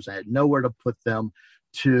drivers. I had nowhere to put them,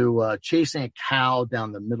 to chasing a cow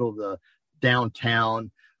down the middle of the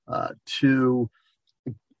downtown, to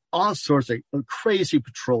all sorts of crazy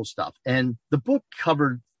patrol stuff. And the book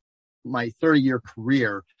covered my 30-year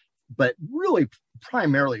career, but really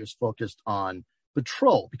primarily was focused on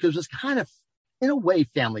patrol because it was kind of, in a way,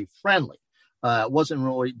 family friendly. It wasn't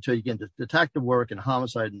really until you get into detective work and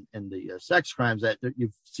homicide and the sex crimes that you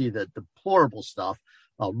see the deplorable stuff,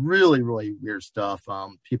 really weird stuff.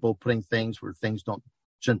 People putting things where things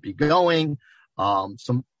shouldn't be going.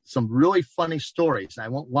 Some really funny stories. I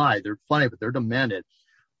won't lie, they're funny, but they're demented.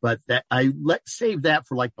 But that save that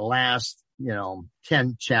for like the last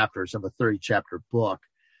 10 chapters of a 30-chapter book.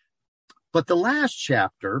 But the last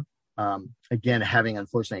chapter, again, having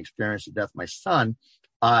unfortunately experienced the death of my son,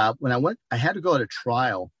 when I had to go to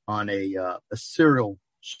trial on a serial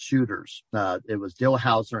shooters. It was Dale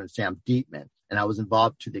Hauser and Sam Dietman, and I was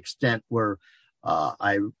involved to the extent where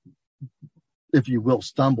I, if you will,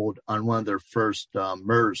 stumbled on one of their first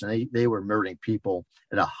murders, and they were murdering people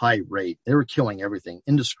at a high rate. They were killing everything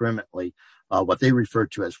indiscriminately, what they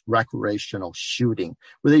referred to as recreational shooting,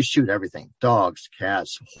 where they shoot everything: dogs,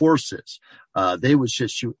 cats, horses. They would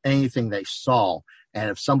just shoot anything they saw, and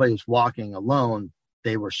if somebody was walking alone,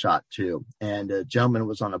 they were shot too. And a gentleman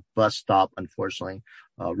was on a bus stop, unfortunately,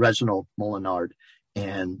 Reginald Molinard,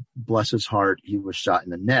 and bless his heart, he was shot in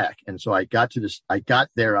the neck. And so I got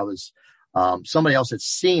there, I was, somebody else had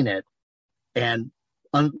seen it, and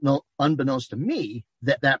unbeknownst to me,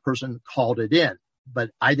 that person called it in,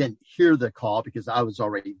 but I didn't hear the call because I was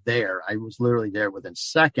already there. I was literally there within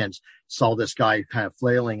seconds, saw this guy kind of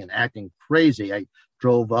flailing and acting crazy. I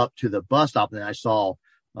drove up to the bus stop, and I saw,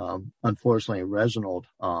 unfortunately, Reginald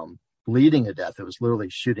bleeding to death. It was literally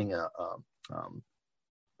shooting a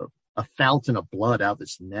fountain of blood out of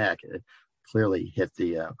his neck. It clearly hit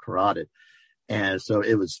the carotid. And so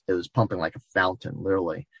it was pumping like a fountain,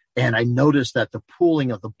 literally. And I noticed that the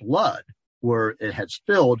pooling of the blood where it had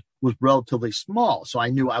spilled was relatively small. So I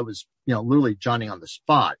knew I was, literally Johnny on the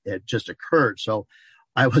spot. It had just occurred. So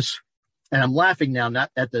I was, and I'm laughing now, not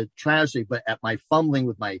at the tragedy, but at my fumbling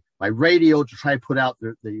with my radio to try to put out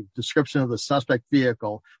the description of the suspect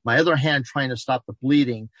vehicle, my other hand trying to stop the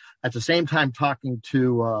bleeding, at the same time talking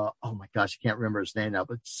to, oh my gosh, I can't remember his name now,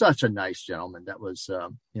 but such a nice gentleman that was,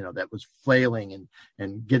 that was flailing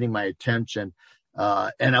and getting my attention.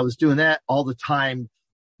 And I was doing that all the time,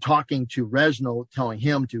 talking to Reginald, telling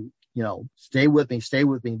him to, stay with me,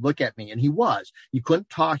 look at me. And he was. He couldn't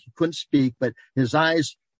talk, he couldn't speak, but his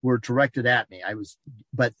eyes were directed at me.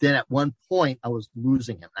 But then at one point I was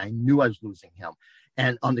losing him. I knew I was losing him.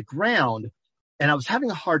 And on the ground, and I was having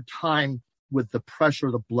a hard time with the pressure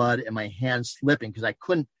of the blood and my hands slipping because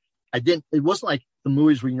it wasn't like the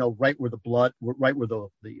movies where, right where the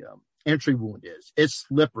entry wound is. It's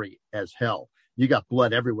slippery as hell. You got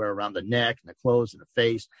blood everywhere around the neck and the clothes and the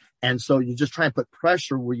face. And so you just try and put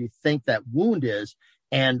pressure where you think that wound is,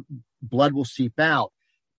 and blood will seep out.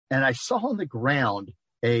 And I saw on the ground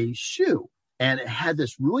a shoe, and it had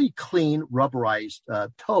this really clean rubberized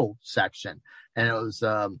toe section. And it was,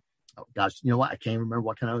 oh gosh, you know what? I can't remember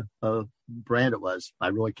what kind of brand it was. I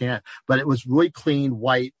really can't. But it was really clean,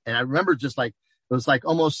 white. And I remember just like, it was like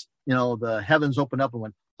almost, the heavens opened up and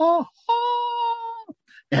went, oh.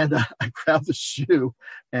 And I grabbed the shoe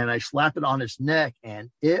and I slapped it on his neck,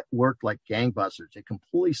 and it worked like gangbusters. It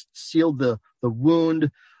completely sealed the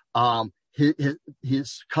wound.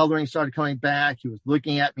 His coloring started coming back. He was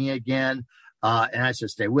looking at me again. And I said,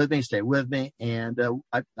 stay with me. And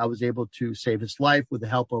I was able to save his life with the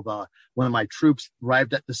help of one of my troops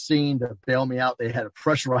arrived at the scene to bail me out. They had a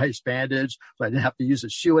pressurized bandage, so I didn't have to use a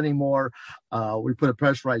shoe anymore. We put a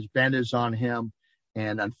pressurized bandage on him.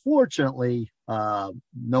 And unfortunately,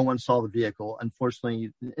 no one saw the vehicle.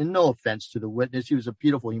 Unfortunately, and no offense to the witness, he was a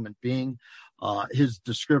beautiful human being. His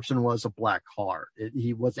description was a black car.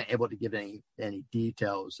 He wasn't able to give any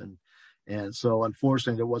details. And so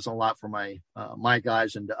unfortunately, there wasn't a lot for my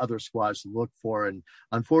guys and the other squads to look for. And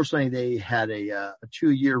unfortunately, they had a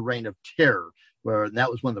 2-year reign of terror, where that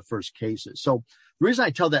was one of the first cases. So the reason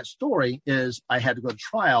I tell that story is I had to go to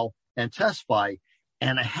trial and testify,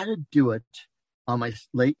 and I had to do it on my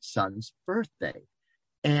late son's birthday.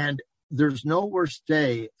 And there's no worse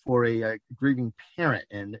day for a grieving parent.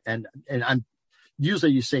 And I'm,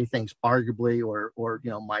 usually you say things arguably or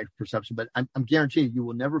my perception, but I'm guaranteed you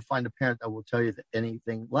will never find a parent that will tell you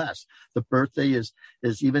anything less. The birthday is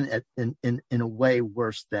even in a way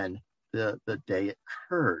worse than the day it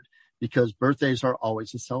occurred, because birthdays are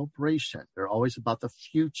always a celebration. They're always about the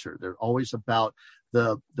future. They're always about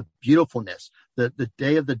the beautifulness. The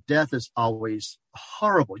day of the death is always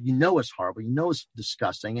horrible. It's horrible. It's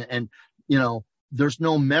disgusting. And there's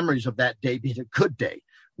no memories of that day being a good day.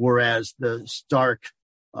 Whereas the stark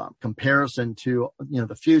comparison to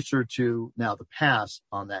the future to now the past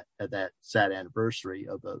on that sad anniversary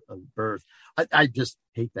of birth, I just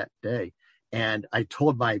hate that day. And I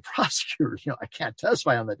told my prosecutor, I can't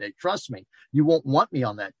testify on that day. Trust me, you won't want me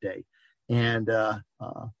on that day. And there's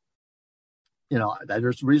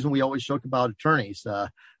a reason we always joke about attorneys.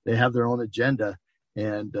 They have their own agenda,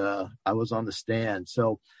 and I was on the stand.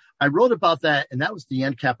 So I wrote about that, and that was the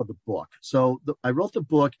end cap of the book. So I wrote the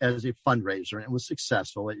book as a fundraiser, and it was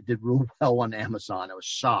successful. It did real well on Amazon. I was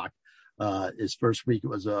shocked. Its first week, it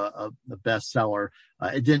was a bestseller.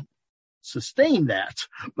 It didn't sustain that,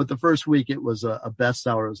 but the first week it was a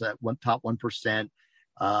bestseller. It was at top 1%.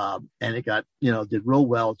 And it got, did real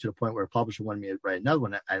well to the point where a publisher wanted me to write another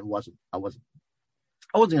one. I wasn't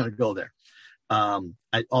going to go there.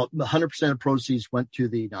 100% of proceeds went to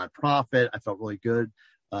the nonprofit. I felt really good.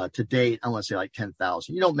 To date, I want to say like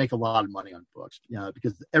 10,000. You don't make a lot of money on books,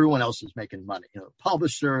 because everyone else is making money, the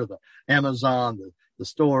publisher, the Amazon, the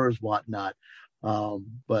stores, whatnot.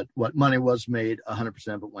 But what money was made, 100%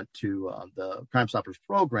 of it went to the Crime Stoppers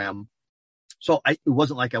program. So it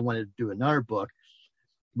wasn't like I wanted to do another book,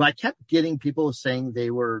 but I kept getting people saying they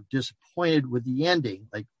were disappointed with the ending.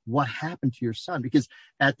 Like, what happened to your son? Because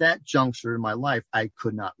at that juncture in my life, I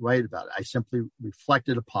could not write about it. I simply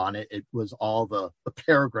reflected upon it. It was all the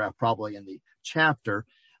paragraph probably in the chapter.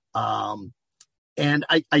 And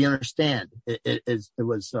I understand it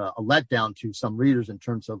was a letdown to some readers in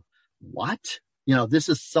terms of what, this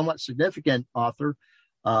is somewhat significant, author.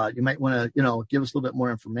 You might want to, give us a little bit more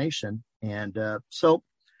information. And so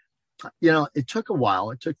it took a while.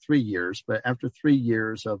 It took 3 years, but after 3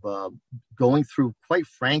 years of going through, quite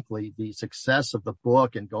frankly, the success of the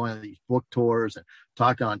book and going on these book tours and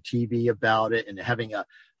talking on TV about it and having a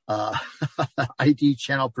ID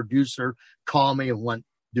channel producer call me and want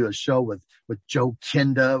to do a show with Joe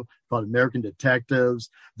Kinda called American Detectives,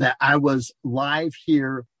 that I was live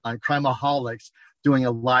here on Crimeaholics doing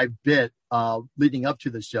a live bit leading up to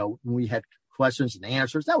the show when we had questions and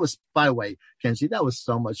answers. That was, by the way, Kenzie, that was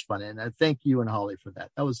so much fun. And I thank you and Holly for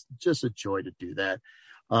that. That was just a joy to do that.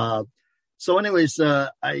 So anyways,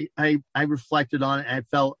 I reflected on it, and I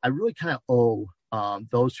felt I really kind of owe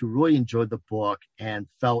those who really enjoyed the book and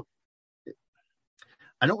felt,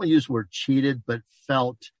 I don't want to use the word cheated, but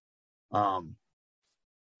felt, I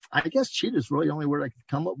guess cheated is really the only word I could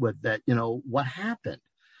come up with, that, what happened.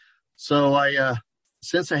 So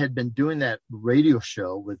since I had been doing that radio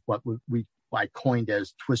show with what I coined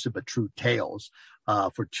as Twisted But True Tales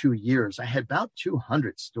for 2 years, I had about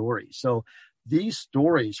 200 stories. So these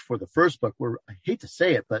stories for the first book were, I hate to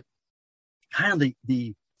say it, but kind of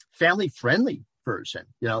the family-friendly version.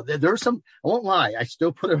 There's some, I won't lie, I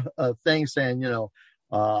still put a thing saying,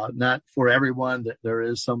 not for everyone, that there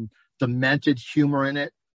is some demented humor in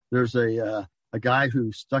it. There's a guy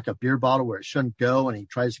who stuck a beer bottle where it shouldn't go, and he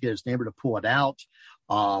tries to get his neighbor to pull it out.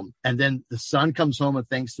 And then the son comes home and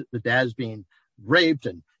thinks that the dad's being raped,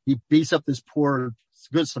 and he beats up this poor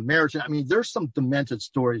Good Samaritan. I mean, there's some demented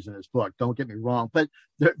stories in this book, don't get me wrong, but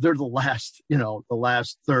they're the last, the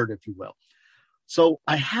last third, if you will. So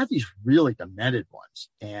I had these really demented ones.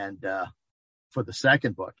 And for the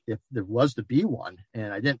second book, if there was to be one,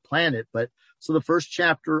 and I didn't plan it, but so the first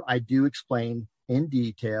chapter I do explain in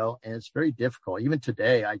detail, and it's very difficult. Even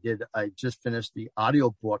today, I just finished the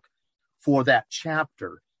audiobook for that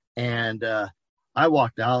chapter, and I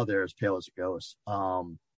walked out of there as pale as a ghost.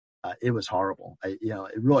 It was horrible. It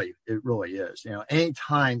really is.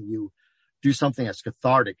 Anytime you do something that's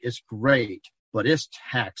cathartic, it's great, but it's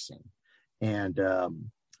taxing, and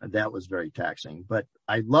that was very taxing. But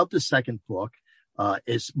I love the second book.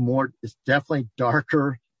 It's definitely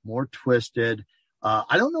darker, more twisted.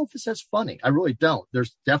 I don't know if it's as funny. I really don't.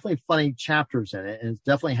 There's definitely funny chapters in it, and it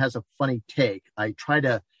definitely has a funny take. I try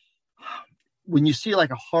to, when you see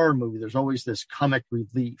like a horror movie, there's always this comic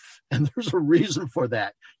relief, and there's a reason for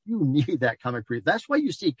that. You need that comic relief. That's why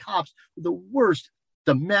you see cops with the worst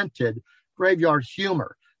demented graveyard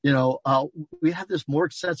humor. We have this more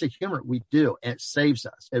sense of humor. We do, and it saves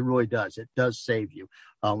us. It really does. It does save you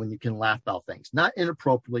when you can laugh about things, not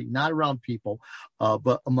inappropriately, not around people,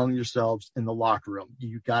 but among yourselves in the locker room.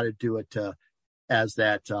 You got to do it as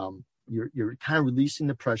that you're kind of releasing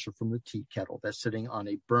the pressure from the tea kettle that's sitting on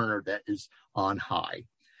a burner that is on high.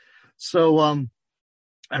 So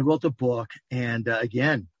I wrote the book, and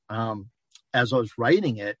again, as I was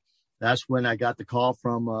writing it, that's when I got the call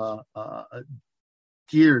from a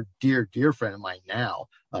dear friend of mine now,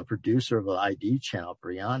 a producer of the ID channel,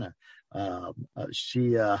 Brianna.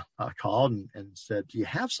 She called and said, "Do you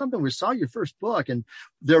have something? We saw your first book," and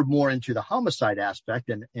they're more into the homicide aspect.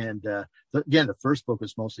 And again, the first book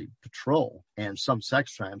was mostly patrol and some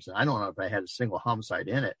sex crimes, and I don't know if I had a single homicide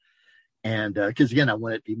in it. And because again, I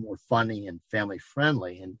wanted it to be more funny and family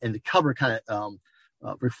friendly, and the cover kind of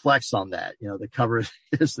reflects on that. The cover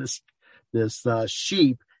is this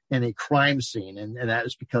sheep in a crime scene, and that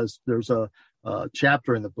is because there's a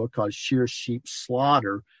chapter in the book called Sheer Sheep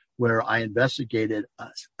Slaughter, where I investigated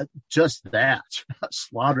just that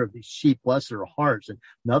slaughter of these sheep, bless their hearts, and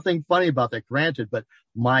nothing funny about that, granted, but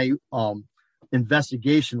my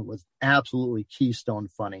investigation was absolutely Keystone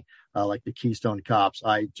funny, like the Keystone Cops.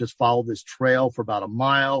 I just followed this trail for about a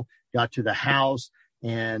mile, got to the house,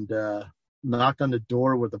 and knocked on the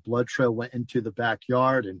door where the blood trail went into the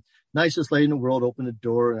backyard, and nicest lady in the world opened the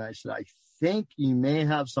door, and I said, "I think you may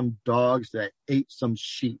have some dogs that ate some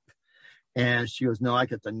sheep." And she goes, "No, I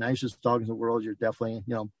got the nicest dogs in the world. You're definitely,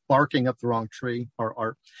 barking up the wrong tree, or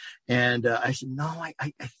art." And I said, "No,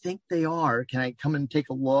 I think they are. Can I come and take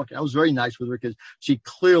a look?" And I was very nice with her because she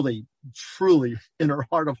clearly, truly, in her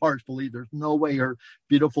heart of hearts, believed there's no way her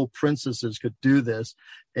beautiful princesses could do this.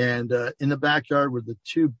 And in the backyard were the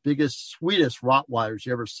two biggest, sweetest Rottweilers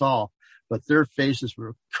you ever saw, but their faces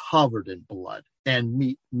were covered in blood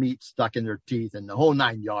and meat stuck in their teeth and the whole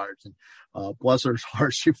 9 yards. And bless her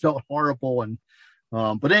heart, she felt horrible. And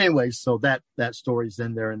but anyway, so that story's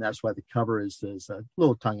in there, and that's why the cover is a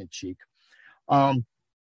little tongue in cheek.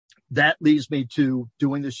 That leads me to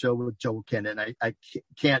doing the show with Joe Kenda, and I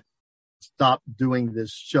can't stop doing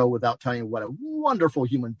this show without telling you what a wonderful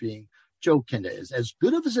human being Joe Kenda is. As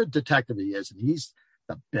good of as a detective he is, and he's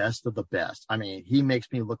the best of the best. I mean, he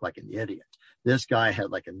makes me look like an idiot. This guy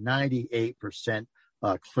had like a 98%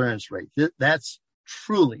 clearance rate. That's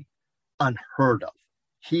truly unheard of.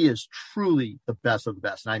 He is truly the best of the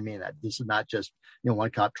best. And I mean that. This is not just,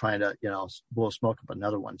 one cop trying to, blow smoke up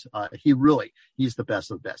another one. He's the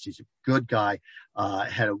best of the best. He's a good guy.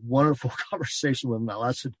 Had a wonderful conversation with him. I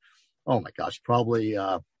lasted, oh my gosh, probably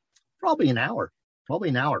an hour.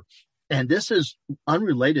 And this is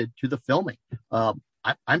unrelated to the filming.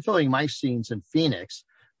 I'm filming my scenes in Phoenix.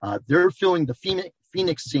 They're filming the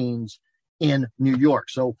Phoenix scenes in New York.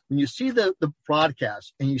 So when you see the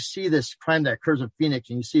broadcast and you see this crime that occurs in Phoenix,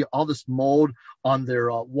 and you see all this mold on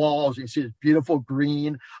their walls, and you see this beautiful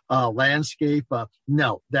green landscape,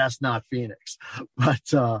 no, that's not Phoenix.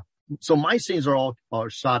 But so my scenes are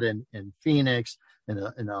shot in Phoenix,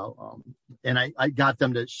 and I got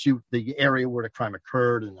them to shoot the area where the crime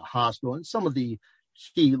occurred, and the hospital, and some of the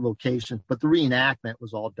key locations. But the reenactment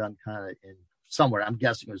was all done kind of in somewhere. I'm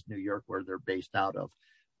guessing it was New York, where they're based out of.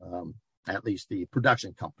 At least the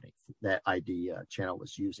production company that ID channel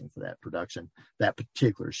was using for that production, that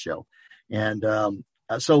particular show. And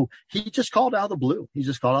so he just called out of the blue.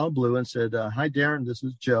 And said, "Hi, Darren, this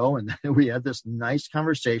is Joe." And we had this nice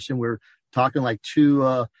conversation. We're talking like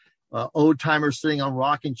two old timers sitting on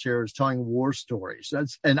rocking chairs telling war stories.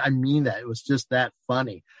 And I mean that. It was just that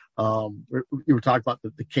funny. You were talking about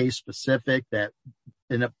the case specific that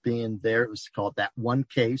ended up being there. It was called That One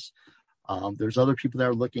Case. There's other people that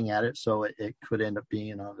are looking at it, so it could end up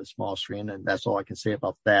being on the small screen, and that's all I can say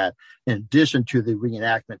about that. In addition to the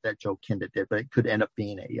reenactment that Joe Kenda did, but it could end up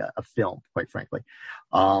being a film, quite frankly.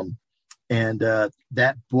 And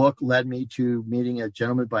that book led me to meeting a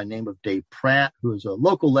gentleman by the name of Dave Pratt, who is a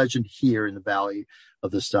local legend here in the Valley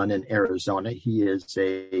of the Sun in Arizona. He is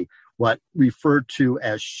what referred to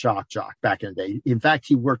as shock jock back in the day. In fact,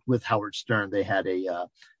 he worked with Howard Stern. They had a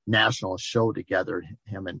national show together,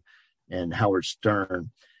 him and Howard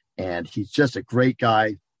Stern, and he's just a great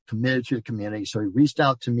guy, committed to the community. So he reached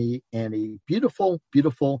out to me, and a beautiful,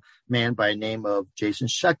 beautiful man by the name of Jason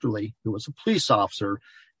Schechterly, who was a police officer,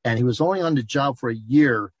 and he was only on the job for a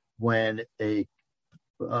year when a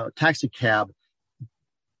taxi cab,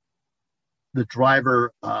 the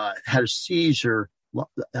driver had a seizure,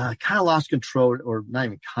 kind of lost control, or not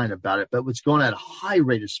even kind of about it, but was going at a high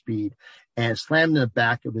rate of speed and slammed in the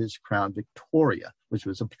back of his Crown Victoria, which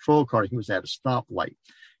was a patrol car. He was at a stoplight,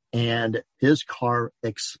 and his car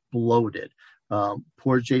exploded.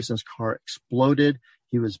 Poor Jason's car exploded.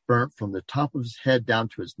 He was burnt from the top of his head down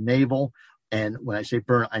to his navel. And when I say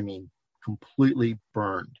burnt, I mean completely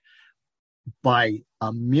burned. By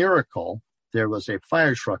a miracle, there was a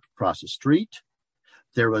fire truck across the street.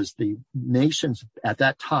 there was at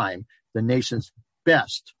that time, the nation's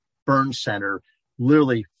best burn center,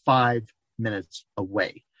 literally 5 minutes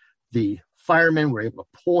away. The firemen were able to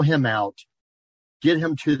pull him out, get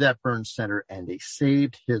him to that burn center, and they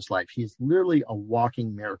saved his life. He's literally a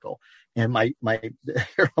walking miracle. And my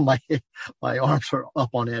arms are up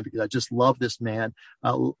on end because I just love this man.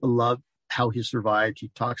 I love how he survived.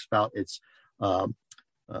 He talks about it's 10%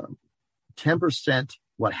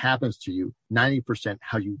 what happens to you, 90%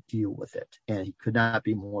 how you deal with it. And he could not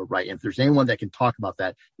be more right. And if there's anyone that can talk about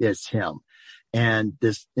that, it's him. And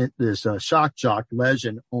this shock jock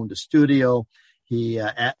legend owned a studio. He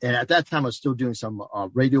at that time I was still doing some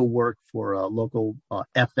radio work for a local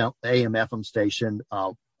AM/FM station,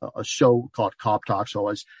 a show called Cop Talk. So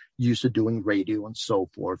I was used to doing radio and so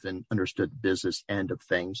forth, and understood the business end of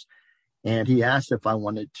things. And he asked if I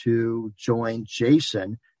wanted to join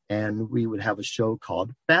Jason, and we would have a show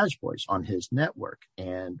called Badge Boys on his network.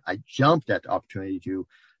 And I jumped at the opportunity to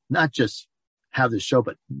not just have the show,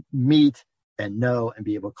 but meet and know and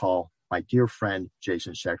be able to call my dear friend,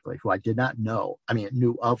 Jason Sheckley, who I did not know. I mean, I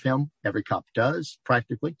knew of him. Every cop does,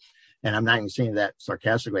 practically. And I'm not even saying that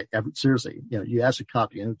sarcastically. Seriously, you ask a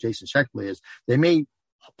cop, who Jason Sheckley is, they may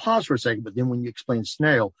pause for a second, but then when you explain the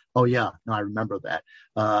scenario, oh yeah, no, I remember that.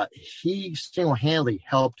 He single-handedly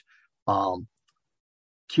helped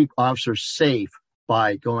keep officers safe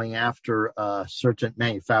by going after a certain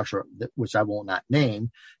manufacturer, which I will not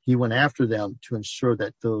name. He went after them to ensure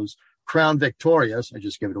that those Crown Victorias, I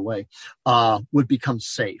just gave it away, would become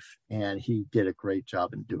safe. And he did a great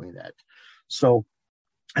job in doing that. So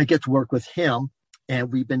I get to work with him,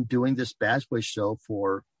 and we've been doing this Badge Boy show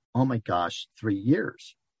for, 3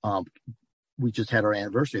 years. We just had our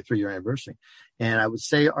anniversary, 3-year anniversary. And I would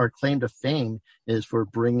say our claim to fame is for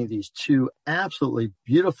bringing these two absolutely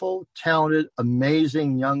beautiful, talented,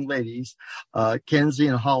 amazing young ladies, Kenzie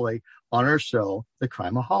and Holly, on our show, The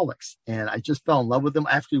Crimeaholics. And I just fell in love with them.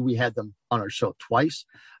 Actually, we had them on our show twice.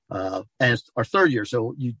 And it's our 3rd year.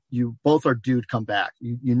 So you both are due to come back.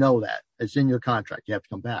 You know that. It's in your contract. You have to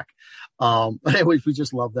come back. But anyways, we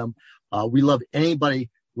just love them. We love anybody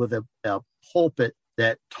with a pulpit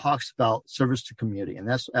that talks about service to community. And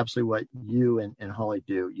that's absolutely what you and Holly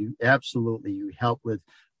do. You help with,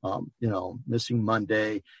 Missing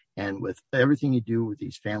Monday, and with everything you do with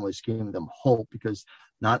these families, giving them hope, because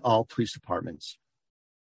not all police departments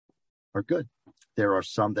are good. There are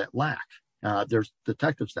some that lack. There's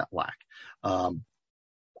detectives that lack.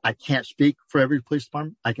 I can't speak for every police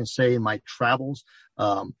department. I can say in my travels,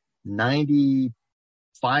 95%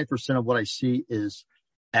 of what I see is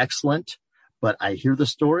excellent, but I hear the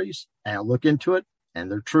stories and I look into it,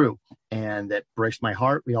 and they're true. And that breaks my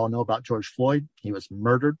heart. We all know about George Floyd. He was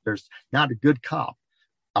murdered. There's not a good cop.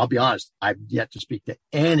 I'll be honest, I've yet to speak to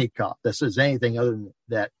any cop that says anything other than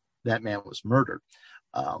that man was murdered.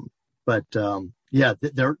 There's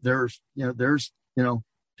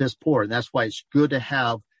piss poor. And that's why it's good to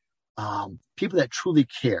have people that truly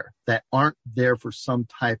care, that aren't there for some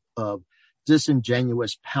type of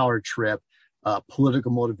disingenuous power trip,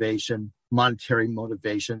 political motivation, monetary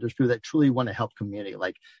motivation. There's people that truly want to help community,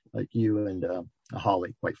 like you and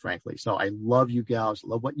Holly, quite frankly. So I love you guys,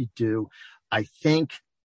 love what you do. I think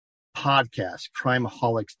podcasts,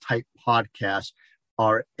 Crimeaholics type podcasts,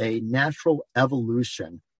 are a natural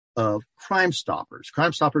evolution of Crime Stoppers.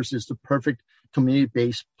 Crime Stoppers is the perfect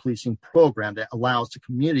community-based policing program that allows the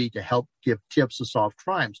community to help give tips to solve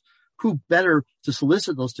crimes. Who better to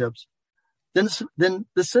solicit those tips than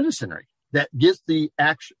the citizenry that gives the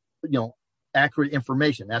accurate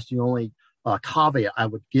information? That's the only caveat I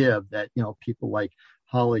would give, that people like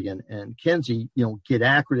Holly and Kenzie get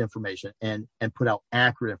accurate information and put out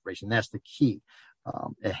accurate information. That's the key.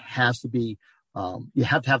 It has to be you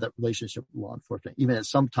have to have that relationship with law enforcement, even at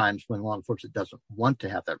sometimes when law enforcement doesn't want to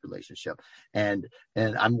have that relationship. And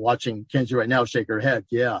I'm watching Kenzie right now shake her head.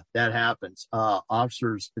 Yeah, that happens.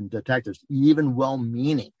 Officers and detectives, even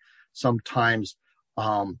well-meaning, sometimes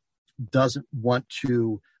doesn't want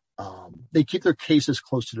to. They keep their cases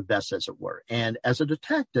close to the vest, as it were. And as a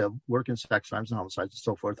detective working sex crimes and homicides and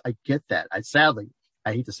so forth, I get that. I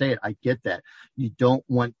hate to say it, I get that. You don't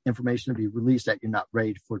want information to be released that you're not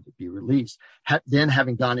ready for it to be released. Then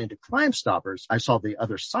having gone into Crime Stoppers, I saw the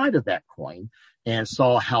other side of that coin and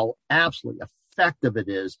saw how absolutely effective it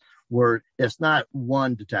is, where it's not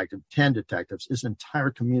one detective, 10 detectives, it's an entire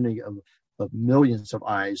community of millions of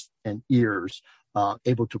eyes and ears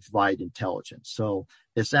able to provide intelligence. So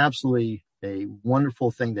it's absolutely a wonderful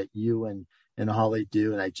thing that you and Holly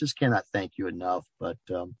do, and I just cannot thank you enough. But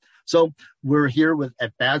so we're here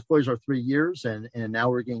at Badge Boys our 3 years, and now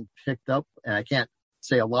we're getting picked up, and I can't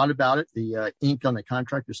say a lot about it. The ink on the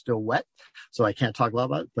contract is still wet, so I can't talk a lot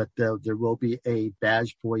about it, but there will be a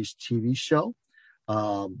Badge Boys TV show.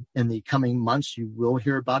 In the coming months, you will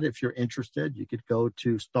hear about it. If you're interested, you could go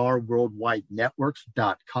to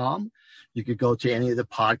starworldwidenetworks.com. You could go to any of the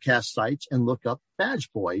podcast sites and look up Badge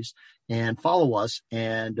Boys and follow us,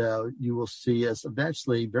 and you will see us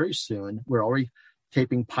eventually very soon. We're already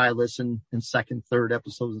taping pilots and second, third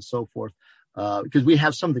episodes and so forth, because we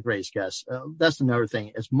have some of the greatest guests. That's another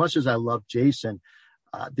thing. As much as I love Jason,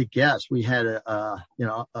 the guests, we had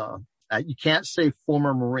you can't say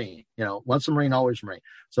former Marine, once a Marine, always a Marine.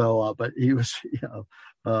 So, but he was,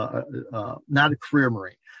 not a career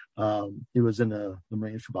Marine. He was in the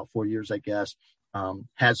Marines for about 4 years, I guess.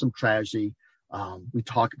 Had some tragedy. We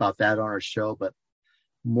talk about that on our show, but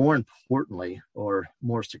more importantly, or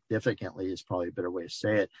more significantly is probably a better way to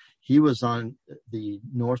say it. He was on the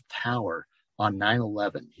North Tower on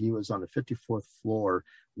 9/11. He was on the 54th floor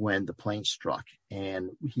when the plane struck,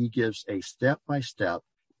 and he gives a step-by-step,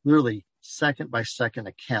 literally second-by-second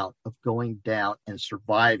account of going down and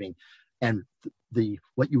surviving, and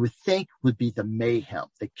what you would think would be the mayhem,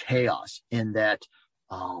 the chaos in that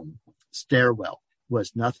stairwell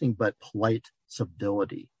was nothing but polite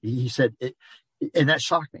civility. He said it, and that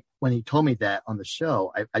shocked me when he told me that on the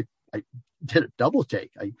show. I did a double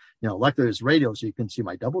take. Luckily it was radio, so you couldn't see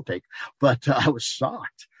my double take, but I was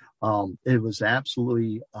shocked. It was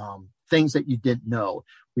absolutely things that you didn't know.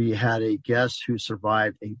 We had a guest who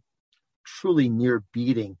survived a truly near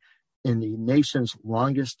beating in the nation's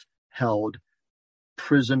longest held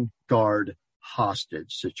prison guard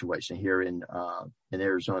hostage situation here in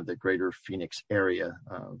Arizona, the greater Phoenix area.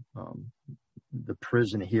 The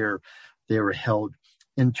prison here, they were held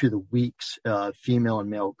into the weeks, female and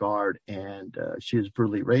male guard, and she was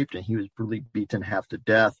brutally raped, and he was brutally beaten half to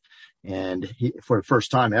death. And he, for the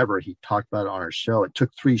first time ever, he talked about it on our show. It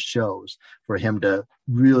took 3 shows for him to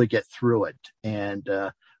really get through it. And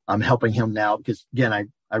I'm helping him now because, again,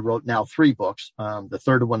 I wrote now 3 books. The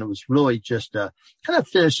third one was really just kind of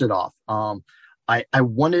finish it off. I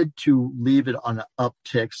wanted to leave it on an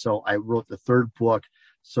uptick, so I wrote the third book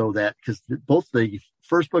so that, because both the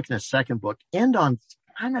first book and the second book end on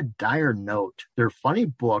kind of dire note. They're funny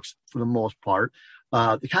books for the most part.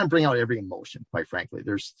 They kind of bring out every emotion, quite frankly.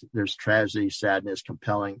 There's tragedy, sadness,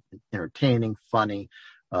 compelling, entertaining, funny,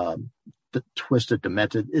 twisted,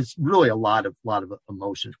 demented. It's really a lot of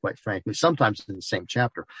emotions, quite frankly, sometimes in the same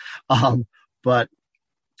chapter. But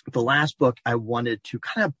the last book, I wanted to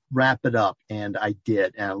kind of wrap it up, and I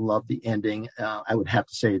did, and I love the ending. I would have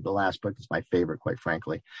to say the last book is my favorite, quite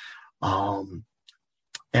frankly.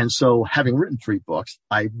 And so, having written 3 books,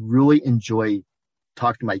 I really enjoy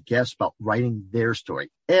talking to my guests about writing their story.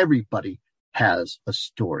 Everybody has a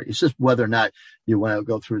story. It's just whether or not you want to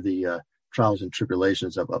go through the trials and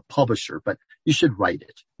tribulations of a publisher, but you should write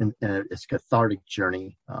it. And it's a cathartic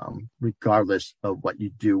journey, regardless of what you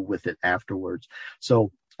do with it afterwards.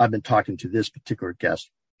 So I've been talking to this particular guest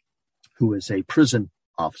who is a prison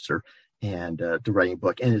officer and writing a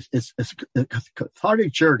book. And it's a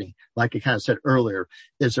cathartic journey, like I kind of said earlier,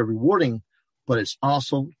 is a rewarding, but it's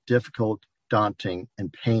also difficult, daunting,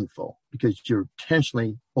 and painful because you're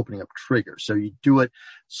intentionally opening up triggers. So you do it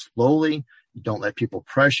slowly. You don't let people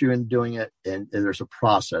pressure you in doing it. And there's a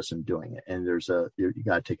process in doing it. And you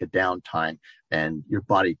got to take a downtime, and your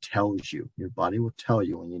body will tell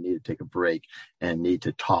you when you need to take a break and need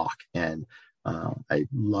to talk. And I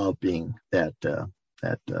love being that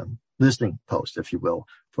listening post, if you will,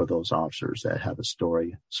 for those officers that have a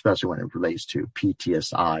story, especially when it relates to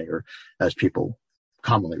PTSI, or as people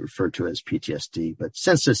commonly refer to as PTSD. But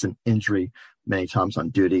since it's an injury, many times on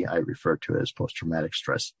duty, I refer to it as post-traumatic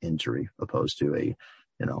stress injury, opposed to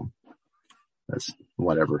that's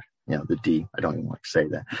whatever, the D. I don't even want to say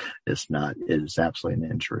that. It's not. It is absolutely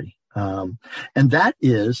an injury. And that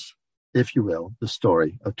is, if you will, the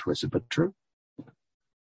story of Twisted But True.